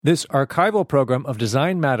This archival program of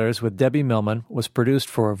Design Matters with Debbie Millman was produced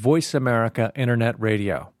for Voice America Internet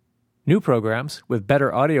Radio. New programs with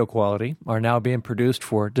better audio quality are now being produced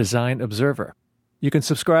for Design Observer. You can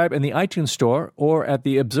subscribe in the iTunes Store or at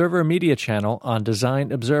the Observer Media channel on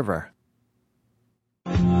Design Observer.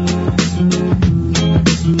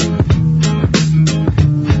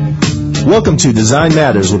 Welcome to Design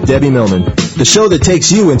Matters with Debbie Millman, the show that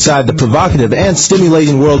takes you inside the provocative and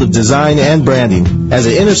stimulating world of design and branding as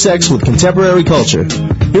it intersects with contemporary culture.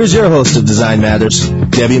 Here's your host of Design Matters,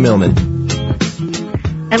 Debbie Millman.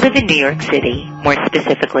 I live in New York City, more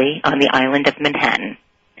specifically on the island of Manhattan.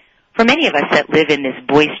 For many of us that live in this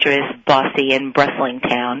boisterous, bossy, and bustling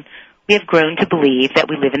town, we have grown to believe that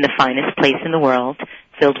we live in the finest place in the world,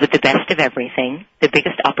 filled with the best of everything, the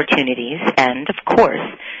biggest opportunities, and, of course,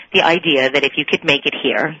 the idea that if you could make it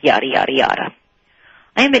here, yada, yada, yada.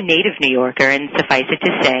 I am a native New Yorker, and suffice it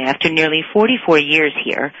to say, after nearly 44 years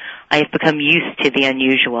here, I have become used to the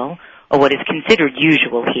unusual, or what is considered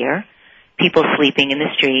usual here. People sleeping in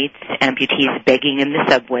the streets, amputees begging in the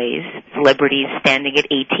subways, celebrities standing at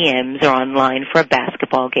ATMs or online for a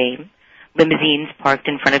basketball game, limousines parked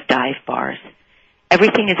in front of dive bars.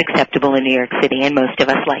 Everything is acceptable in New York City, and most of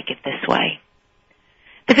us like it this way.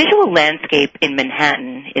 The visual landscape in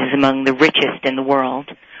Manhattan is among the richest in the world,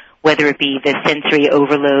 whether it be the sensory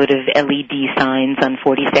overload of LED signs on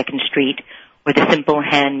 42nd Street or the simple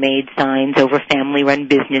handmade signs over family-run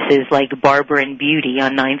businesses like Barber and Beauty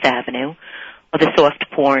on 9th Avenue, or the soft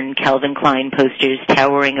porn Calvin Klein posters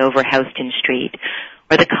towering over Houston Street,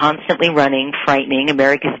 or the constantly running, frightening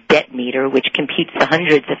America's debt meter, which computes the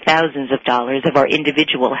hundreds of thousands of dollars of our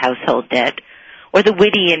individual household debt, or the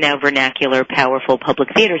witty and now vernacular, powerful public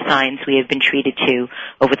theater signs we have been treated to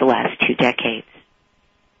over the last 2 decades.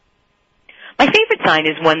 My favorite sign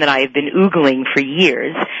is one that I have been oogling for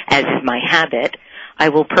years, as is my habit. I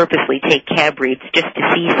will purposely take cab routes just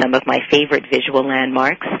to see some of my favorite visual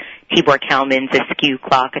landmarks. Tibor Kalman's askew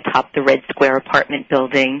clock atop the Red Square apartment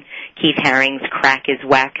building, Keith Haring's Crack is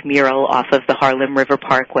Whack mural off of the Harlem River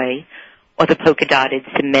Parkway, or the polka-dotted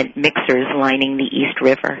cement mixers lining the East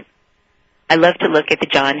River. I love to look at the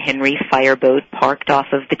John Henry fireboat parked off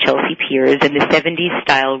of the Chelsea Piers and the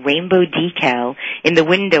 70s-style rainbow decal in the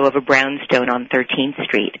window of a brownstone on 13th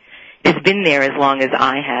Street. It has been there as long as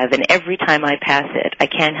I have, and every time I pass it, I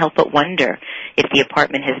can't help but wonder if the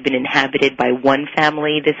apartment has been inhabited by one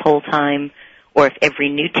family this whole time, or if every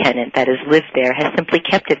new tenant that has lived there has simply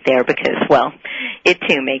kept it there because, well, it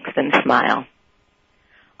too makes them smile.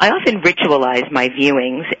 I often ritualize my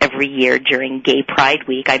viewings every year during Gay Pride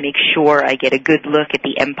Week. I make sure I get a good look at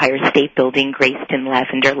the Empire State Building graced in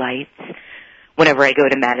lavender lights. Whenever I go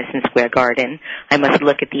to Madison Square Garden, I must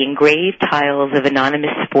look at the engraved tiles of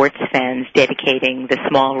anonymous sports fans dedicating the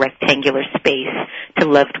small rectangular space to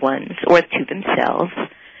loved ones or to themselves.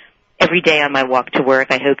 Every day on my walk to work,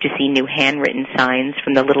 I hope to see new handwritten signs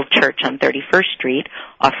from the little church on 31st Street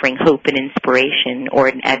offering hope and inspiration or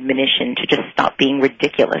an admonition to just stop being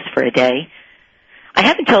ridiculous for a day. I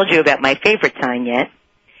haven't told you about my favorite sign yet.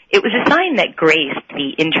 It was a sign that graced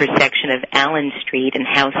the intersection of Allen Street and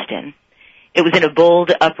Houston. It was in a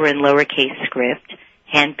bold upper and lowercase script,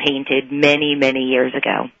 hand-painted many, many years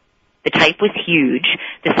ago. The type was huge.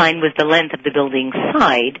 The sign was the length of the building's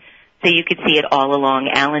side, so you could see it all along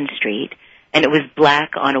Allen Street, and it was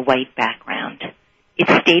black on a white background. It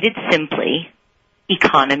stated simply,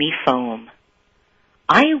 economy foam.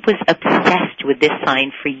 I was obsessed with this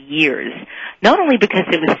sign for years, not only because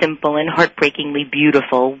it was simple and heartbreakingly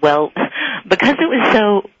beautiful, well, because it was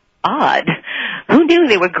so odd. Who knew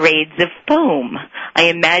there were grades of foam? I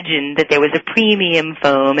imagined that there was a premium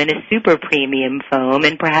foam and a super premium foam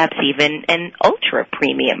and perhaps even an ultra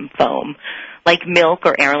premium foam. Like milk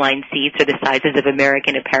or airline seats or the sizes of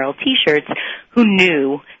American Apparel T-shirts, who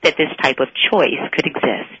knew that this type of choice could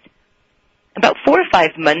exist. About 4 or 5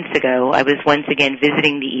 months ago, I was once again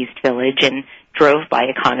visiting the East Village and drove by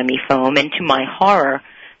Economy Foam, and to my horror,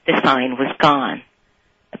 the sign was gone.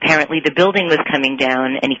 Apparently the building was coming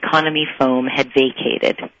down and Economy Foam had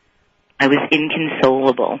vacated. I was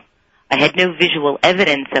inconsolable. I had no visual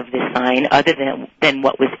evidence of this sign other than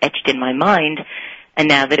what was etched in my mind, and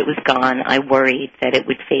now that it was gone, I worried that it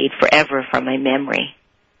would fade forever from my memory.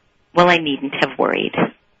 Well, I needn't have worried.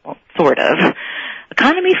 Well, sort of.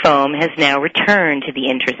 Economy Foam has now returned to the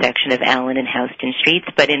intersection of Allen and Houston Streets,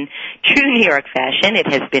 but in true New York fashion, it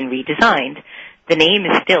has been redesigned. The name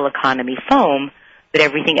is still Economy Foam, but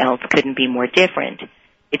everything else couldn't be more different.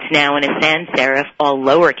 It's now in a sans serif, all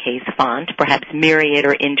lowercase font, perhaps Myriad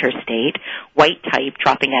or Interstate, white type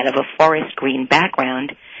dropping out of a forest green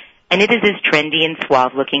background, and it is as trendy and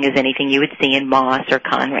suave-looking as anything you would see in Moss or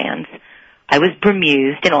Conran's. I was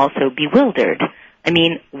bemused and also bewildered. I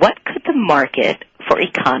mean, what could the market for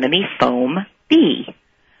economy foam be?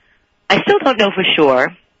 I still don't know for sure,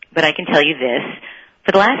 but I can tell you this.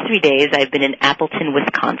 For the last 3 days, I've been in Appleton,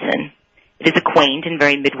 Wisconsin. It is a quaint and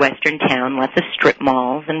very Midwestern town, lots of strip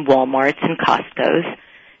malls and Walmarts and Costco's.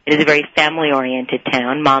 It is a very family-oriented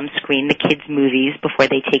town. Moms screen the kids' movies before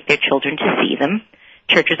they take their children to see them.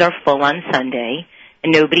 Churches are full on Sunday,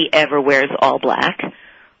 and nobody ever wears all black.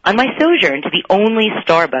 On my sojourn to the only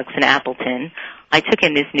Starbucks in Appleton, I took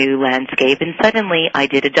in this new landscape, and suddenly I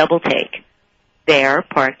did a double take. There,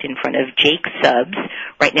 parked in front of Jake's Subs,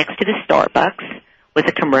 right next to the Starbucks, was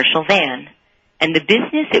a commercial van. And the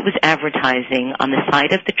business it was advertising on the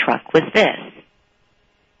side of the truck was this: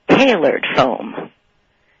 tailored foam.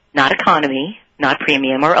 Not economy, not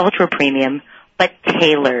premium or ultra-premium, but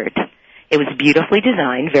tailored. It was beautifully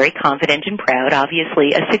designed, very confident and proud,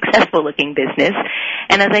 obviously a successful-looking business.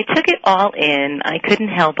 And as I took it all in, I couldn't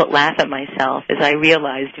help but laugh at myself as I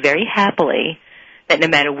realized very happily that no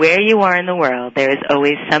matter where you are in the world, there is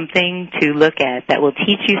always something to look at that will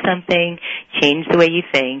teach you something, change the way you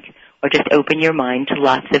think, or just open your mind to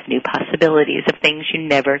lots of new possibilities of things you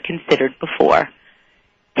never considered before.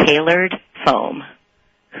 Tailored foam.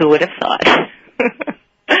 Who would have thought?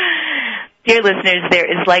 Dear listeners, there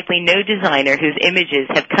is likely no designer whose images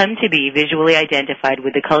have come to be visually identified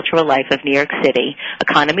with the cultural life of New York City,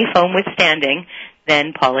 economy foam withstanding,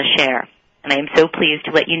 than Paula Scher. And I am so pleased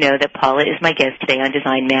to let you know that Paula is my guest today on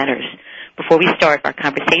Design Matters. Before we start our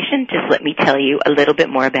conversation, just let me tell you a little bit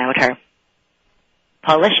more about her.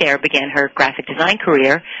 Paula Scher began her graphic design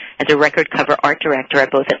career as a record cover art director at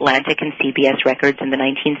both Atlantic and CBS Records in the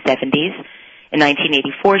 1970s. In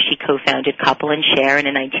 1984, she co-founded Koppel & Scher, and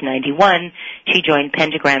in 1991, she joined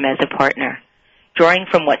Pentagram as a partner. Drawing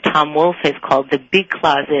from what Tom Wolfe has called the big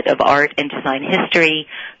closet of art and design history,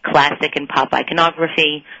 classic and pop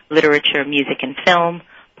iconography, literature, music, and film,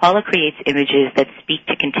 Paula creates images that speak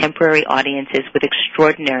to contemporary audiences with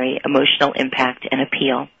extraordinary emotional impact and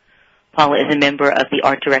appeal. Paula is a member of the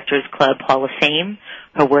Art Directors Club Hall of Fame.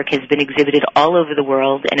 Her work has been exhibited all over the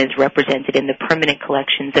world and is represented in the permanent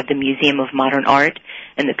collections of the Museum of Modern Art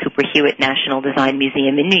and the Cooper Hewitt National Design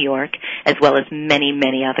Museum in New York, as well as many,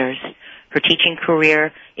 many others. Her teaching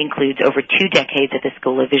career includes over 2 decades at the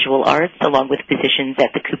School of Visual Arts, along with positions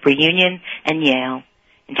at the Cooper Union and Yale.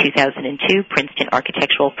 In 2002, Princeton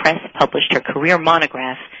Architectural Press published her career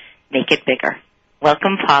monograph, Make It Bigger.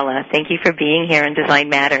 Welcome, Paula. Thank you for being here on Design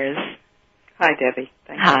Matters. Hi, Debbie.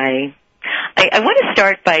 Thank you. Hi. I want to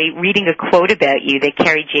start by reading a quote about you that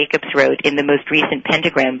Carrie Jacobs wrote in the most recent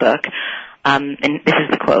Pentagram book. And this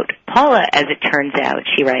is the quote. Paula, as it turns out,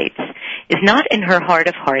 she writes, is not in her heart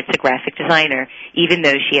of hearts a graphic designer, even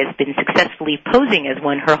though she has been successfully posing as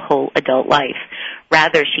one her whole adult life.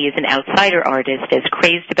 Rather, she is an outsider artist, as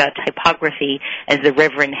crazed about typography as the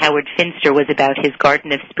Reverend Howard Finster was about his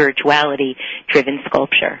garden of spirituality-driven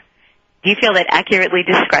sculpture. Do you feel that accurately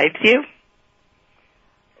describes you?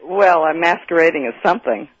 Well, I'm masquerading as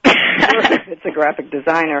something. It's a graphic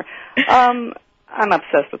designer. I'm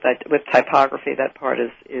obsessed with that, with typography. That part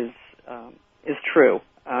is true.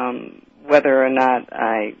 Whether or not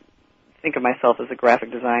I think of myself as a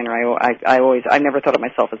graphic designer, I never thought of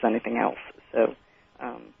myself as anything else. So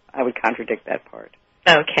I would contradict that part.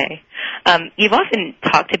 Okay. You've often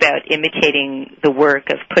talked about imitating the work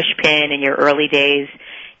of Pushpin in your early days.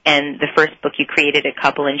 And the first book you created at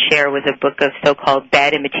Koppel & Scher was a book of so-called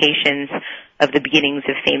bad imitations of the beginnings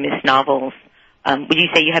of famous novels. Would you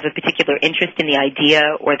say you have a particular interest in the idea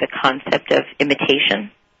or the concept of imitation?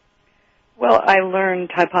 Well, I learned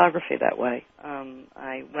typography that way. When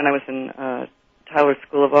I was in Tyler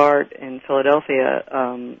School of Art in Philadelphia,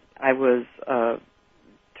 I was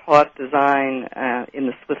taught design in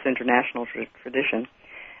the Swiss International tradition.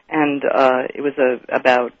 And it was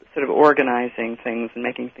about sort of organizing things and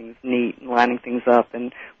making things neat and lining things up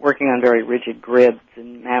and working on very rigid grids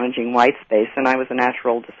and managing white space. And I was a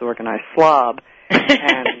natural disorganized slob,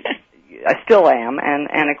 and I still am,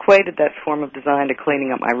 and equated that form of design to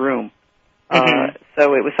cleaning up my room.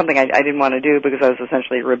 So it was something I didn't want to do because I was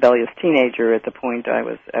essentially a rebellious teenager at the point I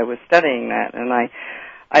was studying that, and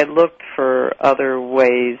I looked for other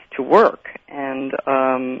ways to work, and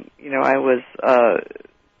I was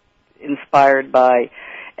inspired by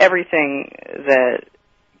everything that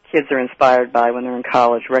kids are inspired by when they're in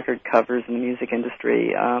college, record covers in the music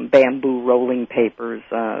industry, bamboo rolling papers,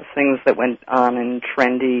 things that went on in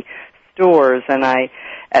trendy stores. And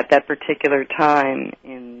at that particular time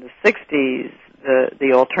in the 60s,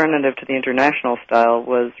 the alternative to the international style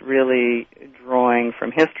was really drawing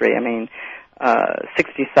from history. I mean,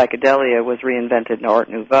 60s psychedelia was reinvented in Art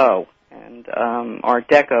Nouveau, and Art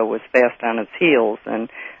Deco was fast on its heels, and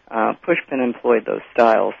Pushpin employed those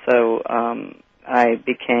styles. So I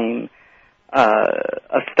became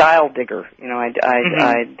a style digger. You know, I'd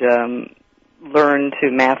learned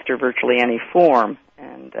to master virtually any form,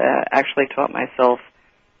 and actually taught myself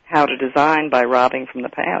how to design by robbing from the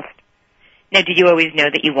past. Now, did you always know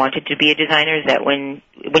that you wanted to be a designer? Is that when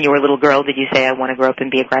you were a little girl, did you say, I want to grow up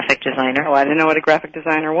and be a graphic designer? Oh, I didn't know what a graphic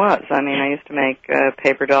designer was. I mean, I used to make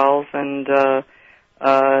paper dolls and,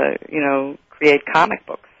 create comic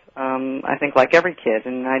books. I think like every kid,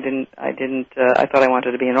 and I thought I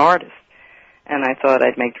wanted to be an artist. And I thought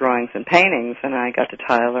I'd make drawings and paintings, and I got to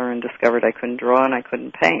Tyler and discovered I couldn't draw and I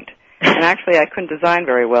couldn't paint. And actually, I couldn't design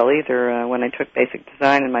very well either. When I took basic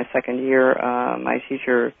design in my second year, my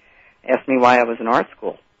teacher asked me why I was in art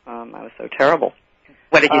school. I was so terrible.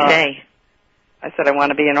 What did you say? I said, I want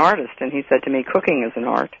to be an artist. And he said to me, cooking is an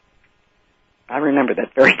art. I remember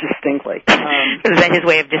that very distinctly. Was that his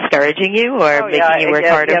way of discouraging you or making you work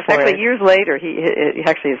harder for actually, it? Years later, he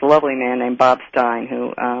actually is a lovely man named Bob Stein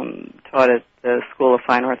who taught at the School of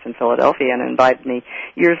Fine Arts in Philadelphia and invited me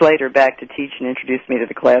years later back to teach and introduced me to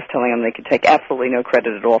the class, telling them they could take absolutely no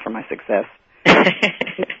credit at all for my success.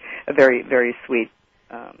 A very, very sweet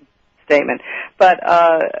statement. But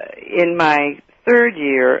in my third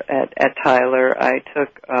year at Tyler, I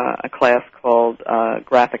took a class called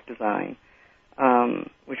graphic design,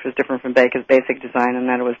 which was different from basic design in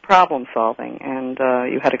that it was problem solving, and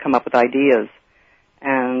you had to come up with ideas.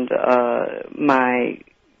 And my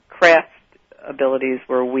craft abilities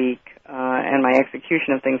were weak, and my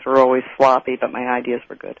execution of things were always sloppy, but my ideas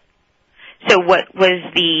were good. So what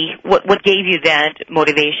gave you that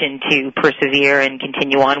motivation to persevere and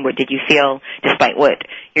continue onward? Did you feel, despite what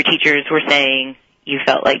your teachers were saying, you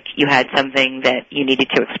felt like you had something that you needed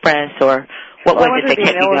to express, or what was it that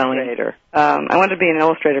kept you going? I wanted to be an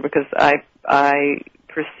illustrator because I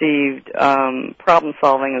perceived problem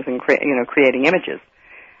solving as in creating images,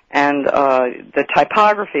 and the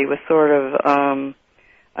typography was sort of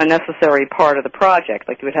a necessary part of the project.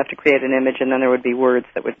 Like you would have to create an image, and then there would be words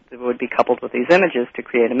that would be coupled with these images to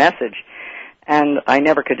create a message. And I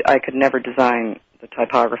could never design the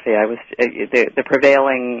typography. I was the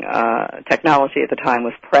prevailing technology at the time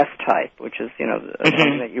was press type, which is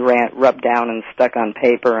something that you rubbed down and stuck on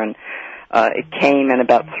paper, and it came in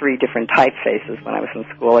about 3 different typefaces when I was in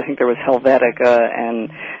school. I think there was Helvetica and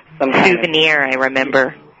some kind Souvenir. I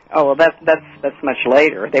remember. Oh well, that's much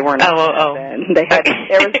later. They weren't. Then. They had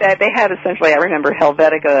essentially. I remember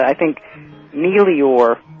Helvetica. I think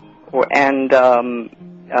Melior, and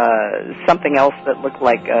something else that looked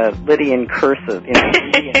like Lydian cursive.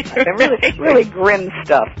 Really grim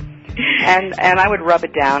stuff. And I would rub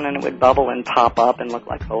it down, and it would bubble and pop up and look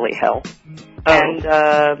like holy hell. Oh. And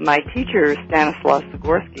my teacher Stanislav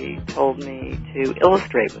Sigorsky told me to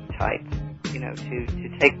illustrate with type. To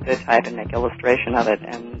take the type and make illustration of it,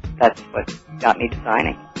 and that's what got me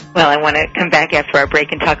designing. Well, I want to come back after our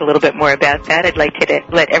break and talk a little bit more about that. I'd like to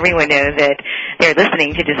let everyone know that they're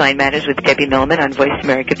listening to Design Matters with Debbie Millman on Voice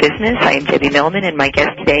America Business. I am Debbie Millman, and my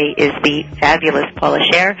guest today is the fabulous Paula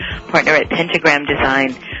Scher, partner at Pentagram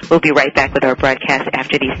Design. We'll be right back with our broadcast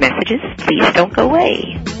after these messages. Please don't go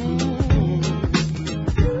away.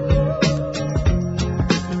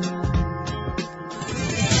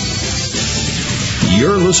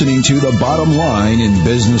 You're listening to The Bottom Line in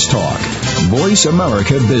Business Talk. Voice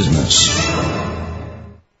America Business.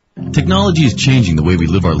 Technology is changing the way we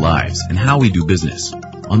live our lives and how we do business.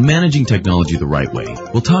 On Managing Technology the Right Way,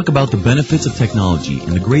 we'll talk about the benefits of technology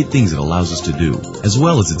and the great things it allows us to do, as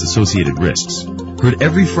well as its associated risks. Heard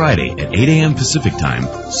every Friday at 8 a.m. Pacific Time,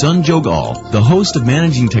 Sanjog Aul, the host of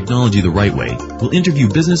Managing Technology the Right Way, will interview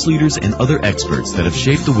business leaders and other experts that have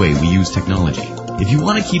shaped the way we use technology. If you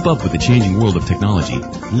want to keep up with the changing world of technology,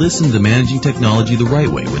 listen to Managing Technology the Right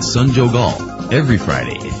Way with Sanjog Aul every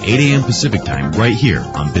Friday at 8 a.m. Pacific Time right here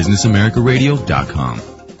on BusinessAmericaRadio.com.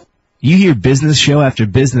 You hear business show after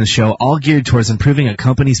business show all geared towards improving a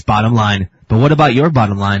company's bottom line. But what about your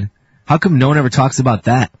bottom line? How come no one ever talks about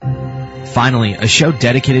that? Finally, a show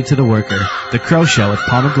dedicated to the worker, The Crow Show with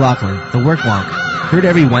Paul McLaughlin, the Work Wonk. Heard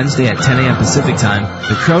every Wednesday at 10 a.m. Pacific Time,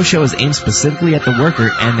 The Crow Show is aimed specifically at the worker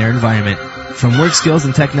and their environment. From work skills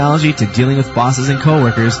and technology to dealing with bosses and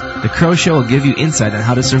coworkers, The Crow Show will give you insight on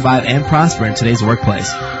how to survive and prosper in today's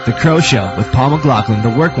workplace. The Crow Show with Paul McLaughlin, the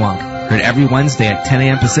Work Wonk. Heard every Wednesday at 10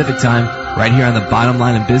 a.m. Pacific Time, right here on the Bottom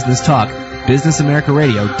Line in Business Talk,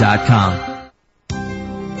 BusinessAmericaRadio.com.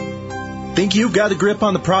 Think you've got a grip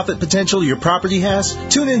on the profit potential your property has?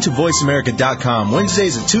 Tune in to VoiceAmerica.com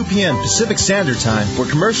Wednesdays at 2 p.m. Pacific Standard Time for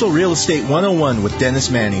Commercial Real Estate 101 with Dennis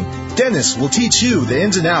Manning. Dennis will teach you the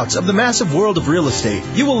ins and outs of the massive world of real estate.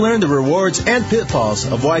 You will learn the rewards and pitfalls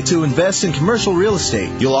of why to invest in commercial real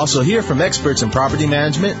estate. You'll also hear from experts in property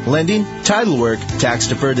management, lending, title work,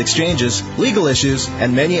 tax-deferred exchanges, legal issues,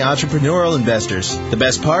 and many entrepreneurial investors. The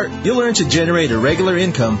best part? You'll learn to generate a regular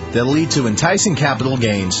income that'll lead to enticing capital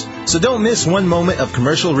gains. So don't miss one moment of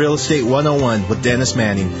Commercial Real Estate 101 with Dennis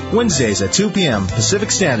Manning. Wednesdays at 2 p.m.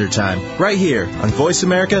 Pacific Standard Time, right here on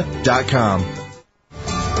VoiceAmerica.com.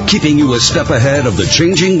 Keeping you a step ahead of the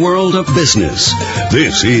changing world of business.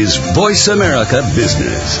 This is Voice America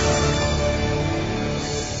Business.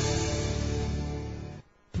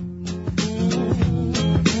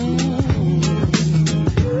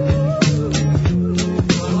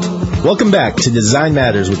 Welcome back to Design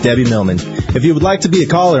Matters with Debbie Millman. If you would like to be a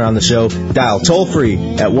caller on the show, dial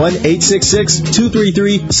toll-free at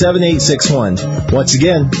 1-866-233-7861. Once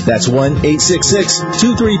again, that's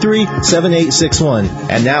 1-866-233-7861.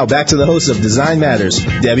 And now back to the host of Design Matters,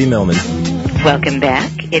 Debbie Millman. Welcome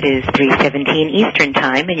back. It is 3:17 Eastern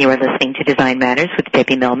Time, and you are listening to Design Matters with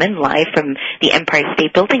Debbie Millman, live from the Empire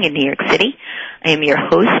State Building in New York City. I am your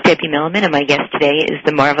host, Debbie Millman, and my guest today is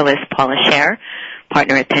the marvelous Paula Scher,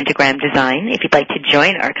 partner at Pentagram Design. If you'd like to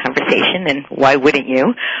join our conversation, and why wouldn't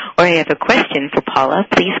you, or you have a question for Paula,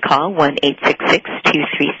 please call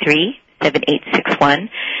 1-866-233-7861.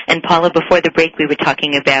 And Paula, before the break, we were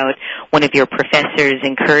talking about one of your professors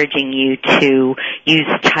encouraging you to use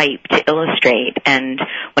type to illustrate. And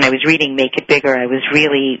when I was reading Make It Bigger, I was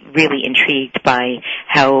really, really intrigued by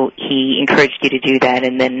how he encouraged you to do that,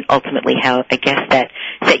 and then ultimately how, I guess, that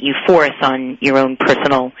set you forth on your own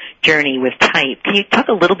personal journey with type. Can you talk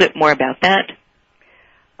a little bit more about that?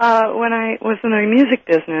 When I was in the music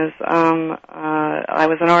business, I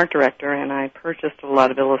was an art director, and I purchased a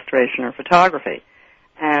lot of illustration or photography.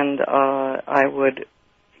 And I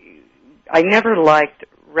never liked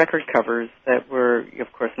record covers that were,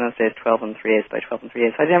 of course, in those days 12 3/8 by 12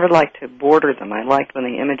 3/8. I never liked to border them. I liked when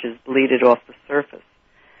the images bleeded off the surface.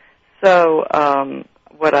 So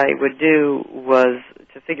what I would do was,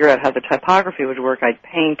 to figure out how the typography would work, I'd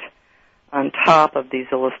paint on top of these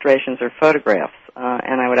illustrations or photographs,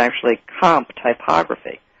 and I would actually comp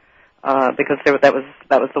typography. Because that was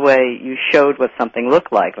the way you showed what something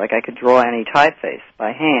looked like. Like I could draw any typeface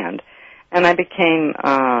by hand. And I became,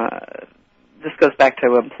 this goes back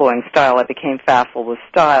to employing style, I became facile with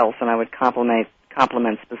styles, and I would complement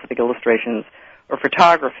specific illustrations or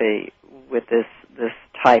photography with this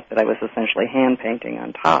type that I was essentially hand painting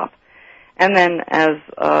on top. And then as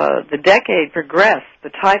the decade progressed, the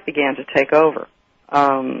type began to take over.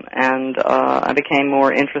 And I became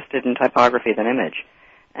more interested in typography than image.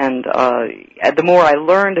 And the more I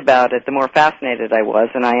learned about it, the more fascinated I was,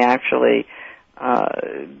 and I actually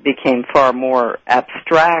became far more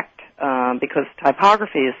abstract because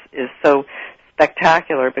typography is so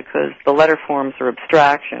spectacular because the letter forms are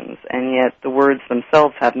abstractions, and yet the words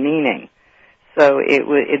themselves have meaning. So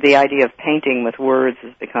the idea of painting with words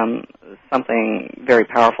has become something very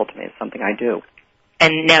powerful to me. It's something I do.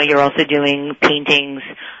 And now you're also doing paintings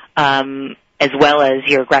as well as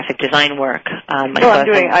your graphic design work.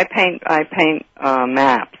 I paint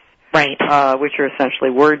maps, right? Which are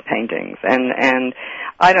essentially word paintings, and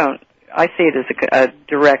I see it as a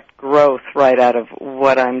direct growth right out of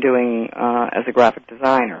what I'm doing as a graphic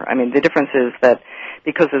designer. I mean, the difference is that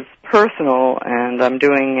because it's personal and I'm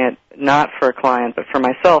doing it not for a client but for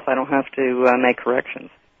myself, I don't have to make corrections.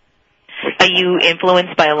 Are you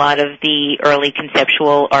influenced by a lot of the early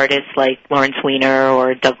conceptual artists like Lawrence Weiner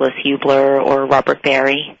or Douglas Hubler or Robert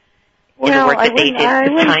Barry? Well, I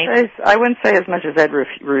wouldn't say as much as Ed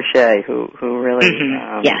Ruscha, who really,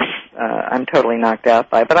 yes, I'm totally knocked out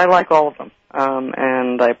by. But I like all of them,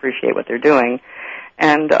 and I appreciate what they're doing.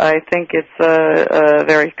 And I think it's a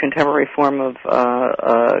very contemporary form of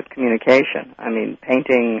communication. I mean,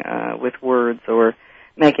 painting with words or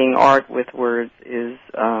making art with words is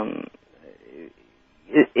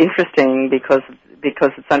interesting because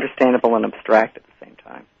it's understandable and abstract at the same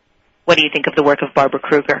time. What do you think of the work of Barbara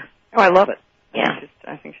Kruger? Oh, I love it. Yeah.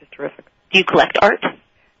 I think she's terrific. Do you collect art?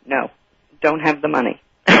 No. Don't have the money.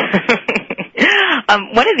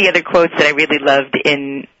 One of the other quotes that I really loved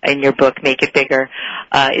in your book, Make It Bigger,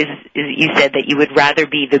 is you said that you would rather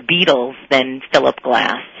be the Beatles than Philip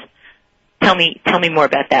Glass. Tell me more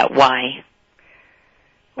about that. Why?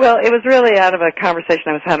 Well, it was really out of a conversation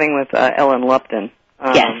I was having with Ellen Lupton,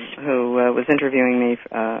 yes, who was interviewing me,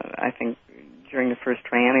 I think, during the first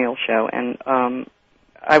triennial show, and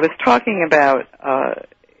I was talking about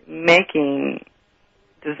making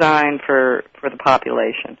design for the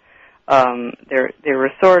population. There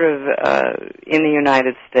were sort of, in the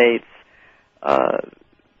United States,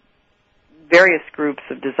 various groups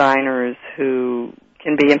of designers who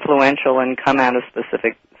can be influential and come out of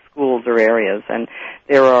specific schools or areas. And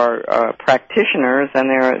there are practitioners, and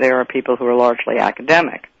there are people who are largely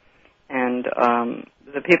academic. And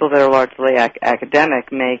the people that are largely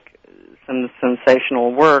academic make some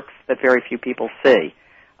sensational works that very few people see.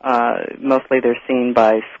 Mostly they're seen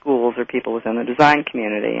by schools or people within the design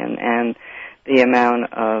community, and the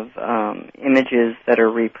amount of images that are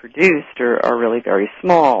reproduced are really very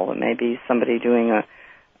small. It may be somebody doing a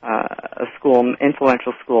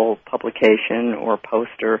influential school publication or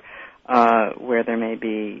poster where there may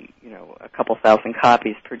be, a couple thousand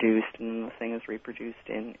copies produced, and the thing is reproduced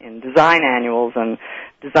in design annuals, and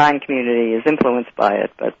design community is influenced by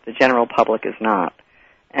it, but the general public is not.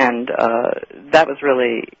 And that was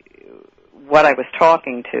really what I was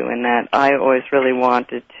talking to, in that I always really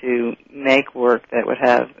wanted to make work that would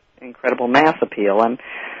have incredible mass appeal.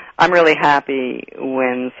 I'm really happy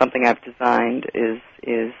when something I've designed is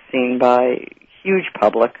seen by huge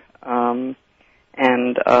public,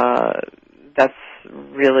 and that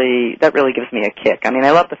really gives me a kick. I mean,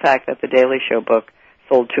 I love the fact that the Daily Show book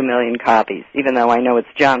sold 2 million copies, even though I know it's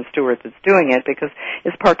Jon Stewart that's doing it, because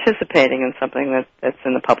it's participating in something that's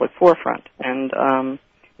in the public forefront and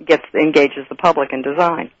engages the public in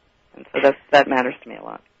design. And so that matters to me a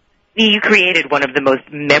lot. You created one of the most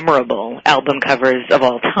memorable album covers of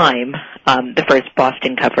all time, the first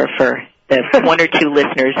Boston cover, for the one or two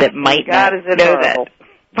listeners that might not know horrible. That.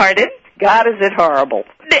 Pardon? God, is it horrible.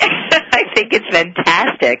 I think it's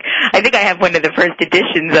fantastic. I think I have one of the first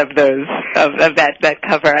editions of those of that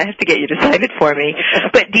cover. I have to get you to sign it for me.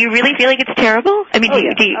 But do you really feel like it's terrible? I mean,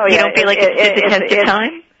 you don't feel like it's a test of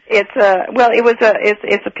time?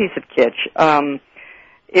 It's a piece of kitsch.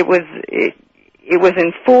 It was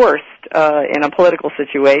enforced in a political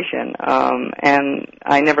situation, and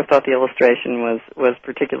I never thought the illustration was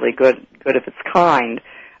particularly good of its kind.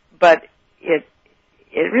 But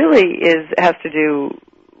it really has to do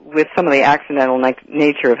with some of the accidental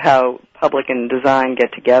nature of how public and design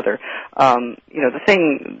get together.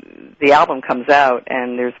 The album comes out,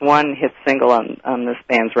 and there's one hit single on this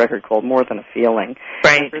band's record called More Than a Feeling.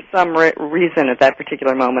 Right. And for some reason, at that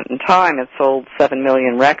particular moment in time, it sold 7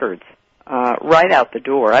 million records right out the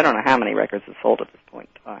door. I don't know how many records it sold at this point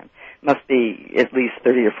in time. It must be at least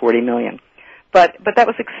 30 or 40 million. But that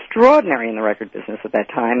was extraordinary in the record business at that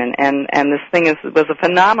time, and this thing was a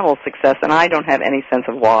phenomenal success, and I don't have any sense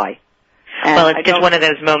of why. And well, it's just one of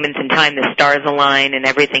those moments in time, the stars align and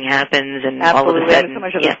everything happens, and absolutely, all of a sudden, and so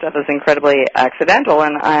much of this stuff is incredibly accidental.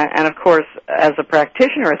 And of course, as a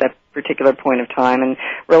practitioner at that particular point of time, and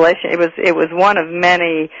it was one of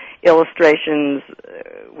many illustrations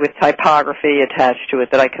with typography attached to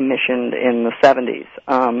it that I commissioned in the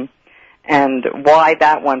 70s. And why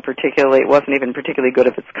that one particularly, it wasn't even particularly good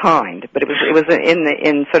of its kind, but it was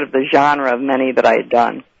in sort of the genre of many that I had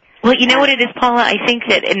done. Well, you know what it is, Paula? I think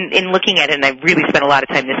that in looking at it, and I really spent a lot of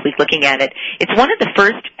time this week looking at it, it's one of the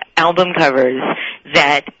first album covers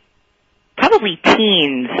that probably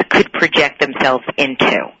teens could project themselves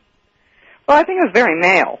into. Well, I think it was very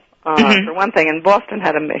male, for one thing, and Boston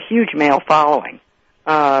had a huge male following.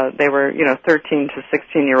 They were, 13 to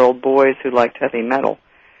 16-year-old boys who liked heavy metal.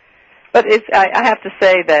 But I have to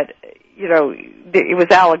say that, it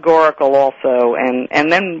was allegorical also,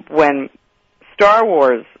 and then when Star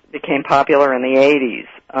Wars became popular in the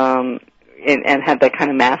 80s, and had that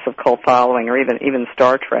kind of massive cult following, or even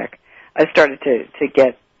Star Trek, I started to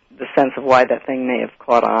get the sense of why that thing may have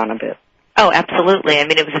caught on a bit. Oh, absolutely. I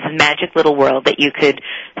mean, it was this magic little world that you could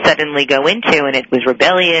suddenly go into, and it was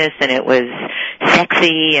rebellious, and it was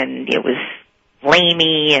sexy, and it was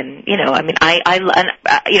flamey, and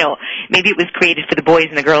maybe it was created for the boys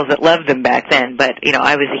and the girls that loved them back then, but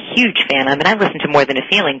I was a huge fan. I mean, I listened to More Than a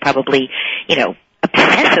Feeling probably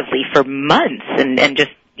obsessively for months, and just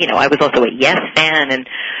I was also a Yes fan, and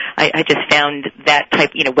I just found that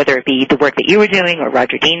type, whether it be the work that you were doing or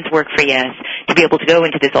Roger Dean's work for Yes, to be able to go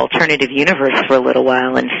into this alternative universe for a little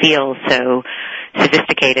while and feel so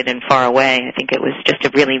sophisticated and far away. I think it was just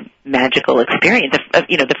a really magical experience.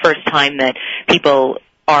 The first time that people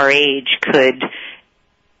our age could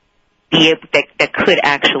be able, that could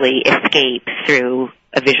actually escape through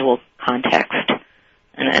a visual context.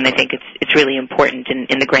 And I think it's really important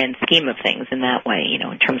in the grand scheme of things in that way,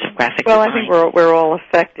 in terms of graphic design. Well, I think we're all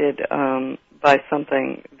affected by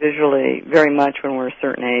something visually very much when we're a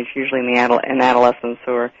certain age, usually in adolescence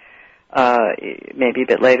or maybe a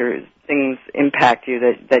bit later, things impact you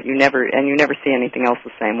that you never see anything else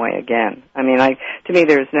the same way again. I mean, to me,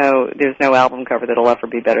 there's no album cover that'll ever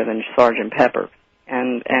be better than Sgt. Pepper,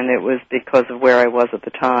 and it was because of where I was at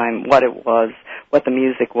the time, what it was, what the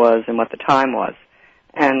music was, and what the time was,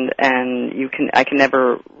 and I can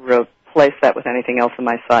never replace that with anything else in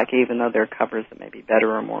my psyche, even though there are covers that may be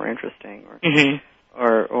better or more interesting, or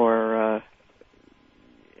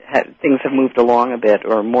things have moved along a bit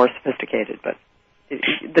or more sophisticated, but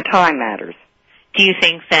the time matters. Do you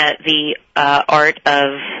think that the art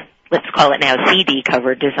of, let's call it now, CD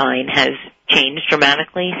cover design has changed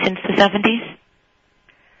dramatically since the 70s?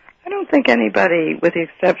 I don't think anybody, with the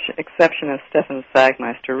exception of Stefan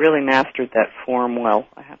Sagmeister, really mastered that form well,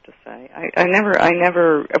 I have to say. I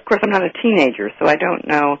never, of course I'm not a teenager, so I don't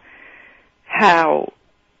know how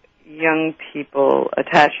young people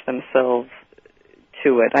attach themselves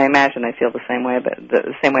to it. I imagine they feel the same way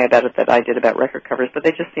about it that I did about record covers, but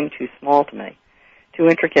they just seem too small to me, too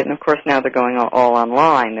intricate. And of course, now they're going all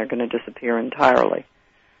online; they're going to disappear entirely.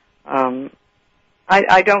 I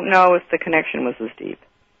don't know if the connection was as deep.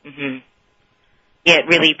 Mm-hmm. Yeah, it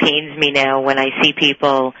really pains me now when I see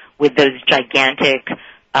people with those gigantic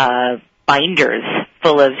binders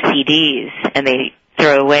full of CDs, and they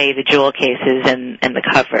throw away the jewel cases and the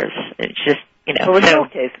covers. It's just, you know. Well,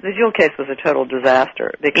 the jewel case was a total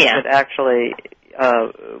disaster because it actually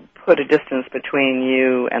put a distance between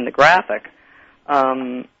you and the graphic,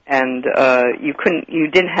 and you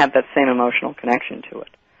didn't have that same emotional connection to it.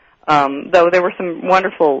 Though there were some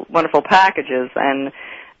wonderful packages, and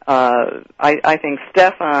I think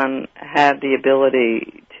Stefan had the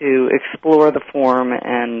ability to explore the form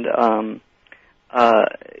and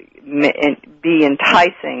be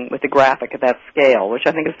enticing with the graphic at that scale, which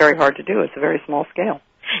I think is very hard to do. It's a very small scale.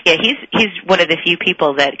 Yeah, he's one of the few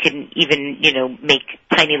people that can even, make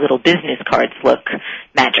tiny little business cards look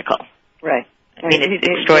magical. Right. I mean, it's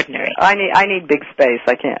extraordinary. I need big space.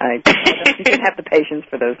 I can't have the patience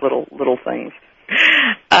for those little things.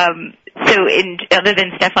 So, other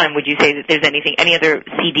than Stefan, would you say that there's any other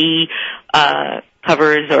CD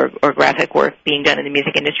covers or graphic work being done in the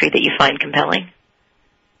music industry that you find compelling?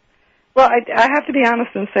 Well, I have to be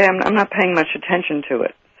honest and say I'm not paying much attention to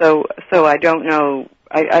it. So I don't know.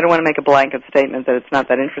 I don't want to make a blanket statement that it's not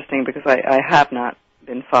that interesting because I have not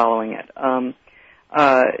been following it.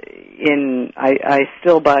 I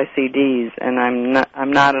still buy CDs, and I'm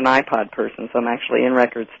not an iPod person, so I'm actually in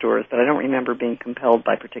record stores, but I don't remember being compelled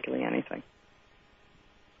by particularly anything.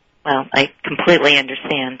 Well, I completely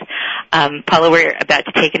understand. Paula, we're about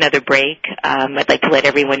to take another break. I'd like to let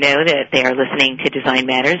everyone know that they are listening to Design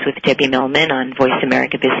Matters with Debbie Millman on Voice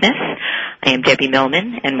America Business. I am Debbie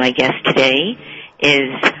Millman, and my guest today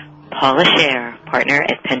is Paula Scher, partner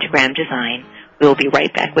at Pentagram Design. We will be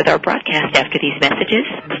right back with our broadcast after these messages.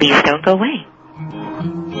 Please don't go away.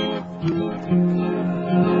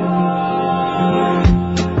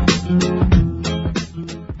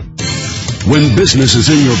 When business is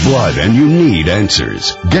in your blood and you need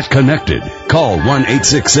answers, get connected. Call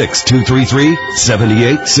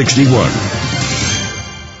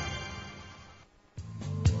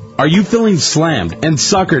 1-866-233-7861. Are you feeling slammed and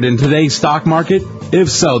suckered in today's stock market? If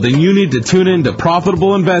so, then you need to tune in to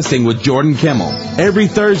Profitable Investing with Jordan Kimmel. Every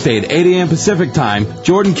Thursday at 8 a.m. Pacific Time,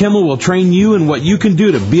 Jordan Kimmel will train you in what you can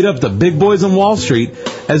do to beat up the big boys on Wall Street,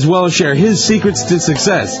 as well as share his secrets to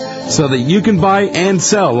success so that you can buy and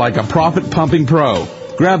sell like a profit-pumping pro.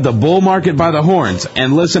 Grab the bull market by the horns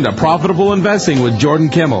and listen to Profitable Investing with Jordan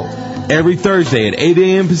Kimmel. Every Thursday at 8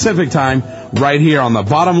 a.m. Pacific Time, right here on the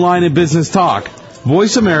Bottom Line in Business Talk,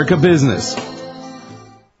 Voice America Business.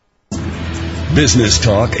 Business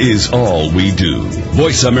talk is all we do.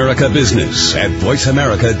 Voice America Business at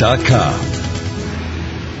voiceamerica.com.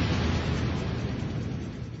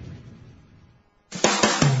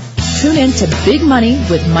 Tune in to Big Money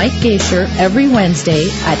with Mike Geischer every Wednesday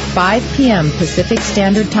at 5 p.m. Pacific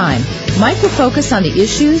Standard Time. Mike will focus on the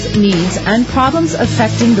issues, needs, and problems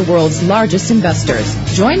affecting the world's largest investors.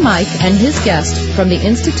 Join Mike and his guest from the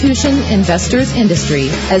institution investors industry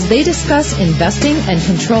as they discuss investing and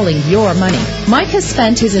controlling your money. Mike has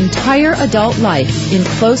spent his entire adult life in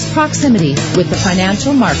close proximity with the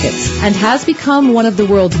financial markets and has become one of the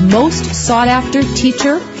world's most sought-after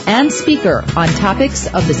teacher, and speaker on topics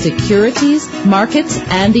of the securities, markets,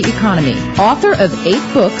 and the economy. Author of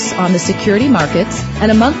 8 books on the security markets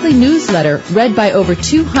and a monthly newsletter read by over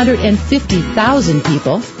 250,000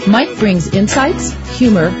 people, Mike brings insights,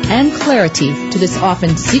 humor, and clarity to this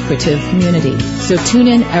often secretive community. So tune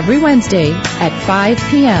in every Wednesday at 5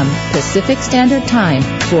 p.m. Pacific Standard Time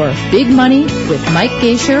for Big Money with Mike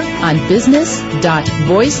Geischer on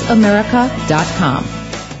business.voiceamerica.com.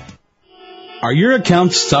 Are your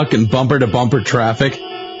accounts stuck in bumper-to-bumper traffic?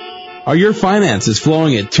 Are your finances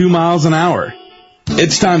flowing at 2 miles an hour?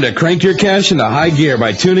 It's time to crank your cash into high gear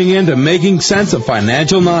by tuning in to Making Sense of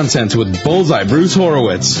Financial Nonsense with Bullseye Bruce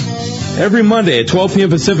Horowitz. Every Monday at 12 p.m.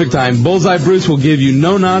 Pacific Time, Bullseye Bruce will give you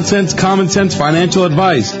no-nonsense, common-sense financial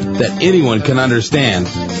advice that anyone can understand,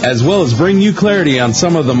 as well as bring you clarity on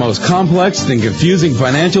some of the most complex and confusing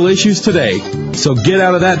financial issues today. So get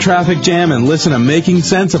out of that traffic jam and listen to Making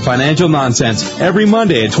Sense of Financial Nonsense every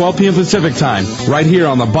Monday at 12 p.m. Pacific Time, right here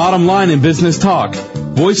on the Bottom Line in Business Talk,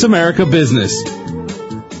 Voice America Business.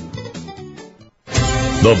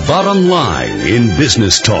 The Bottom Line in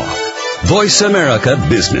Business Talk. Voice America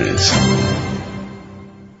Business.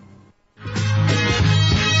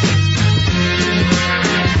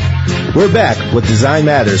 We're back with Design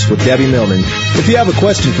Matters with Debbie Millman. If you have a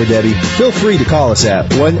question for Debbie, feel free to call us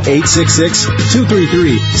at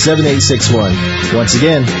 1-866-233-7861. Once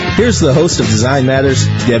again, here's the host of Design Matters,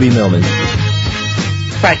 Debbie Millman.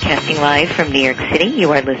 Broadcasting live from New York City,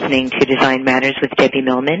 you are listening to Design Matters with Debbie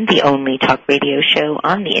Millman, the only talk radio show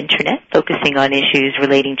on the Internet focusing on issues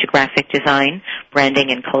relating to graphic design,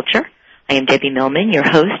 branding, and culture. I am Debbie Millman, your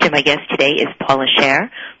host, and my guest today is Paula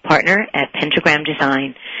Scher, partner at Pentagram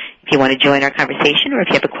Design. If you want to join our conversation or if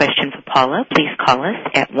you have a question for Paula, please call us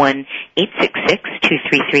at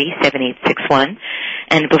 1-866-233-7861.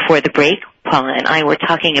 And before the break, Paula and I were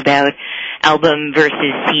talking about album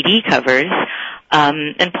versus CD covers.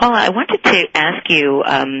 And Paula, I wanted to ask you,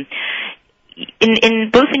 in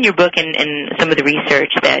both in your book and some of the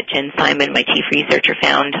research that Jen Simon, my chief researcher,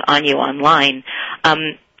 found on you online,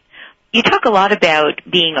 you talk a lot about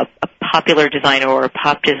being a popular designer or a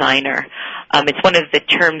pop designer. It's one of the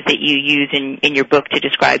terms that you use in your book to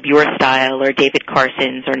describe your style or David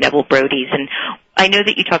Carson's or Neville Brody's. And I know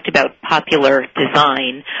that you talked about popular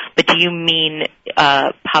design, but do you mean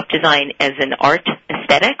pop design as an art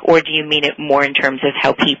aesthetic, or do you mean it more in terms of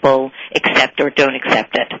how people accept or don't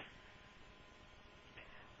accept it?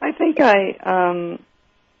 I think I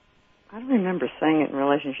don't remember saying it in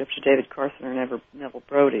relationship to David Carson or Neville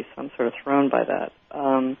Brody, so I'm sort of thrown by that.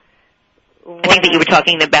 I think that you were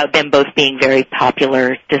talking about them both being very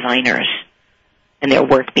popular designers, and their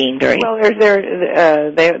work being very well.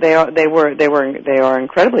 They are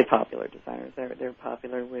incredibly popular designers. They're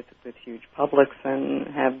popular with huge publics and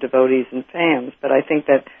have devotees and fans. But I think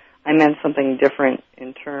that I meant something different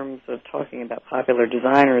in terms of talking about popular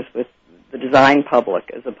designers with the design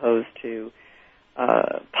public, as opposed to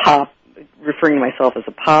pop. Referring to myself as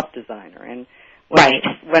a pop designer. And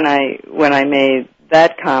when I made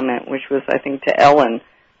that comment, which was, I think, to Ellen,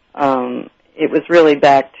 it was really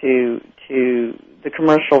back to the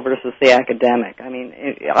commercial versus the academic. I mean,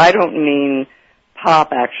 I don't mean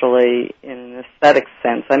pop actually in an aesthetic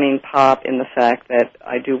sense. I mean pop in the fact that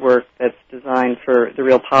I do work that's designed for the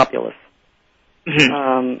real populace.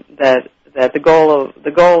 Mm-hmm. That the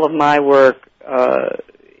goal of my work,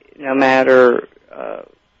 no matter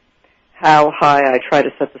how high I try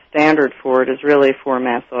to set the standard for it, is really for a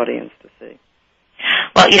mass audience to see.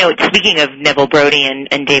 Well, speaking of Neville Brody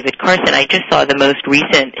and David Carson, I just saw the most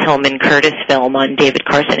recent Hillman Curtis film on David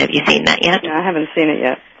Carson. Have you seen that yet? No, I haven't seen it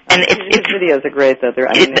yet. And his videos are great, though. They're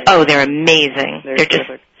amazing. They're just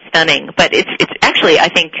stunning. But it's actually, I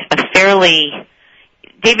think,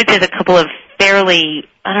 David says a couple of fairly,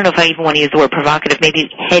 I don't know if I even want to use the word provocative,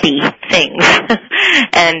 maybe heady things.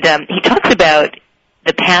 And he talks about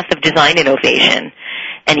the path of design innovation,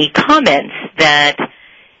 and he comments that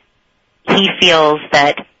he feels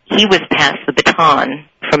that he was passed the baton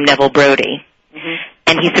from Neville Brody, mm-hmm.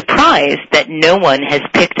 and he's surprised that no one has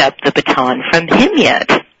picked up the baton from him yet.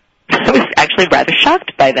 I was actually rather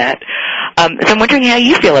shocked by that. So I'm wondering how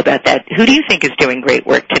you feel about that. Who do you think is doing great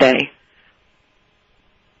work today?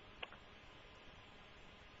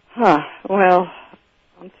 Well,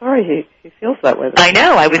 I'm sorry he feels that way. I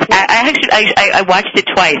know. I watched it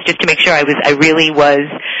twice just to make sure I really was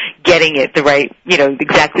getting it the right,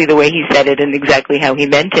 exactly the way he said it and exactly how he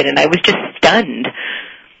meant it, and I was just stunned.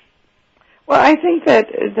 Well, I think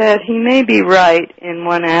that he may be right in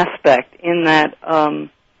one aspect, in that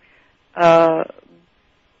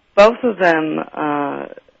both of them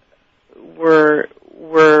were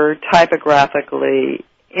typographically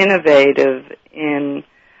innovative in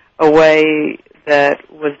a way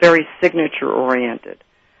that was very signature-oriented.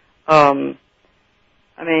 I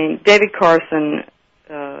mean, David Carson's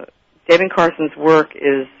work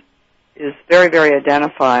is very, very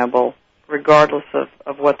identifiable, regardless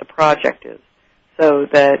of what the project is, so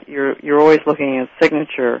that you're always looking at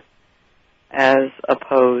signature as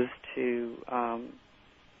opposed to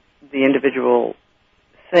the individual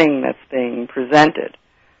thing that's being presented.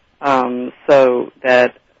 So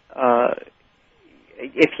that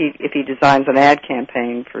if he designs an ad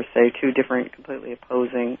campaign for, say, two different completely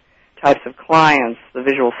opposing types of clients, the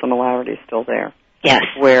visual similarity is still there. Yes.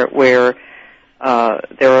 Where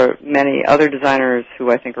there are many other designers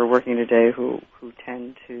who I think are working today who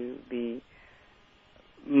tend to be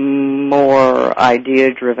more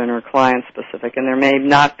idea-driven or client-specific, and there may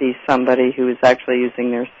not be somebody who is actually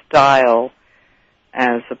using their style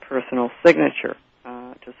as a personal signature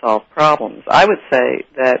to solve problems. I would say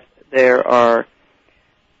that there are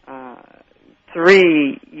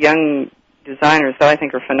 3 young designers that I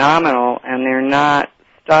think are phenomenal, and they're not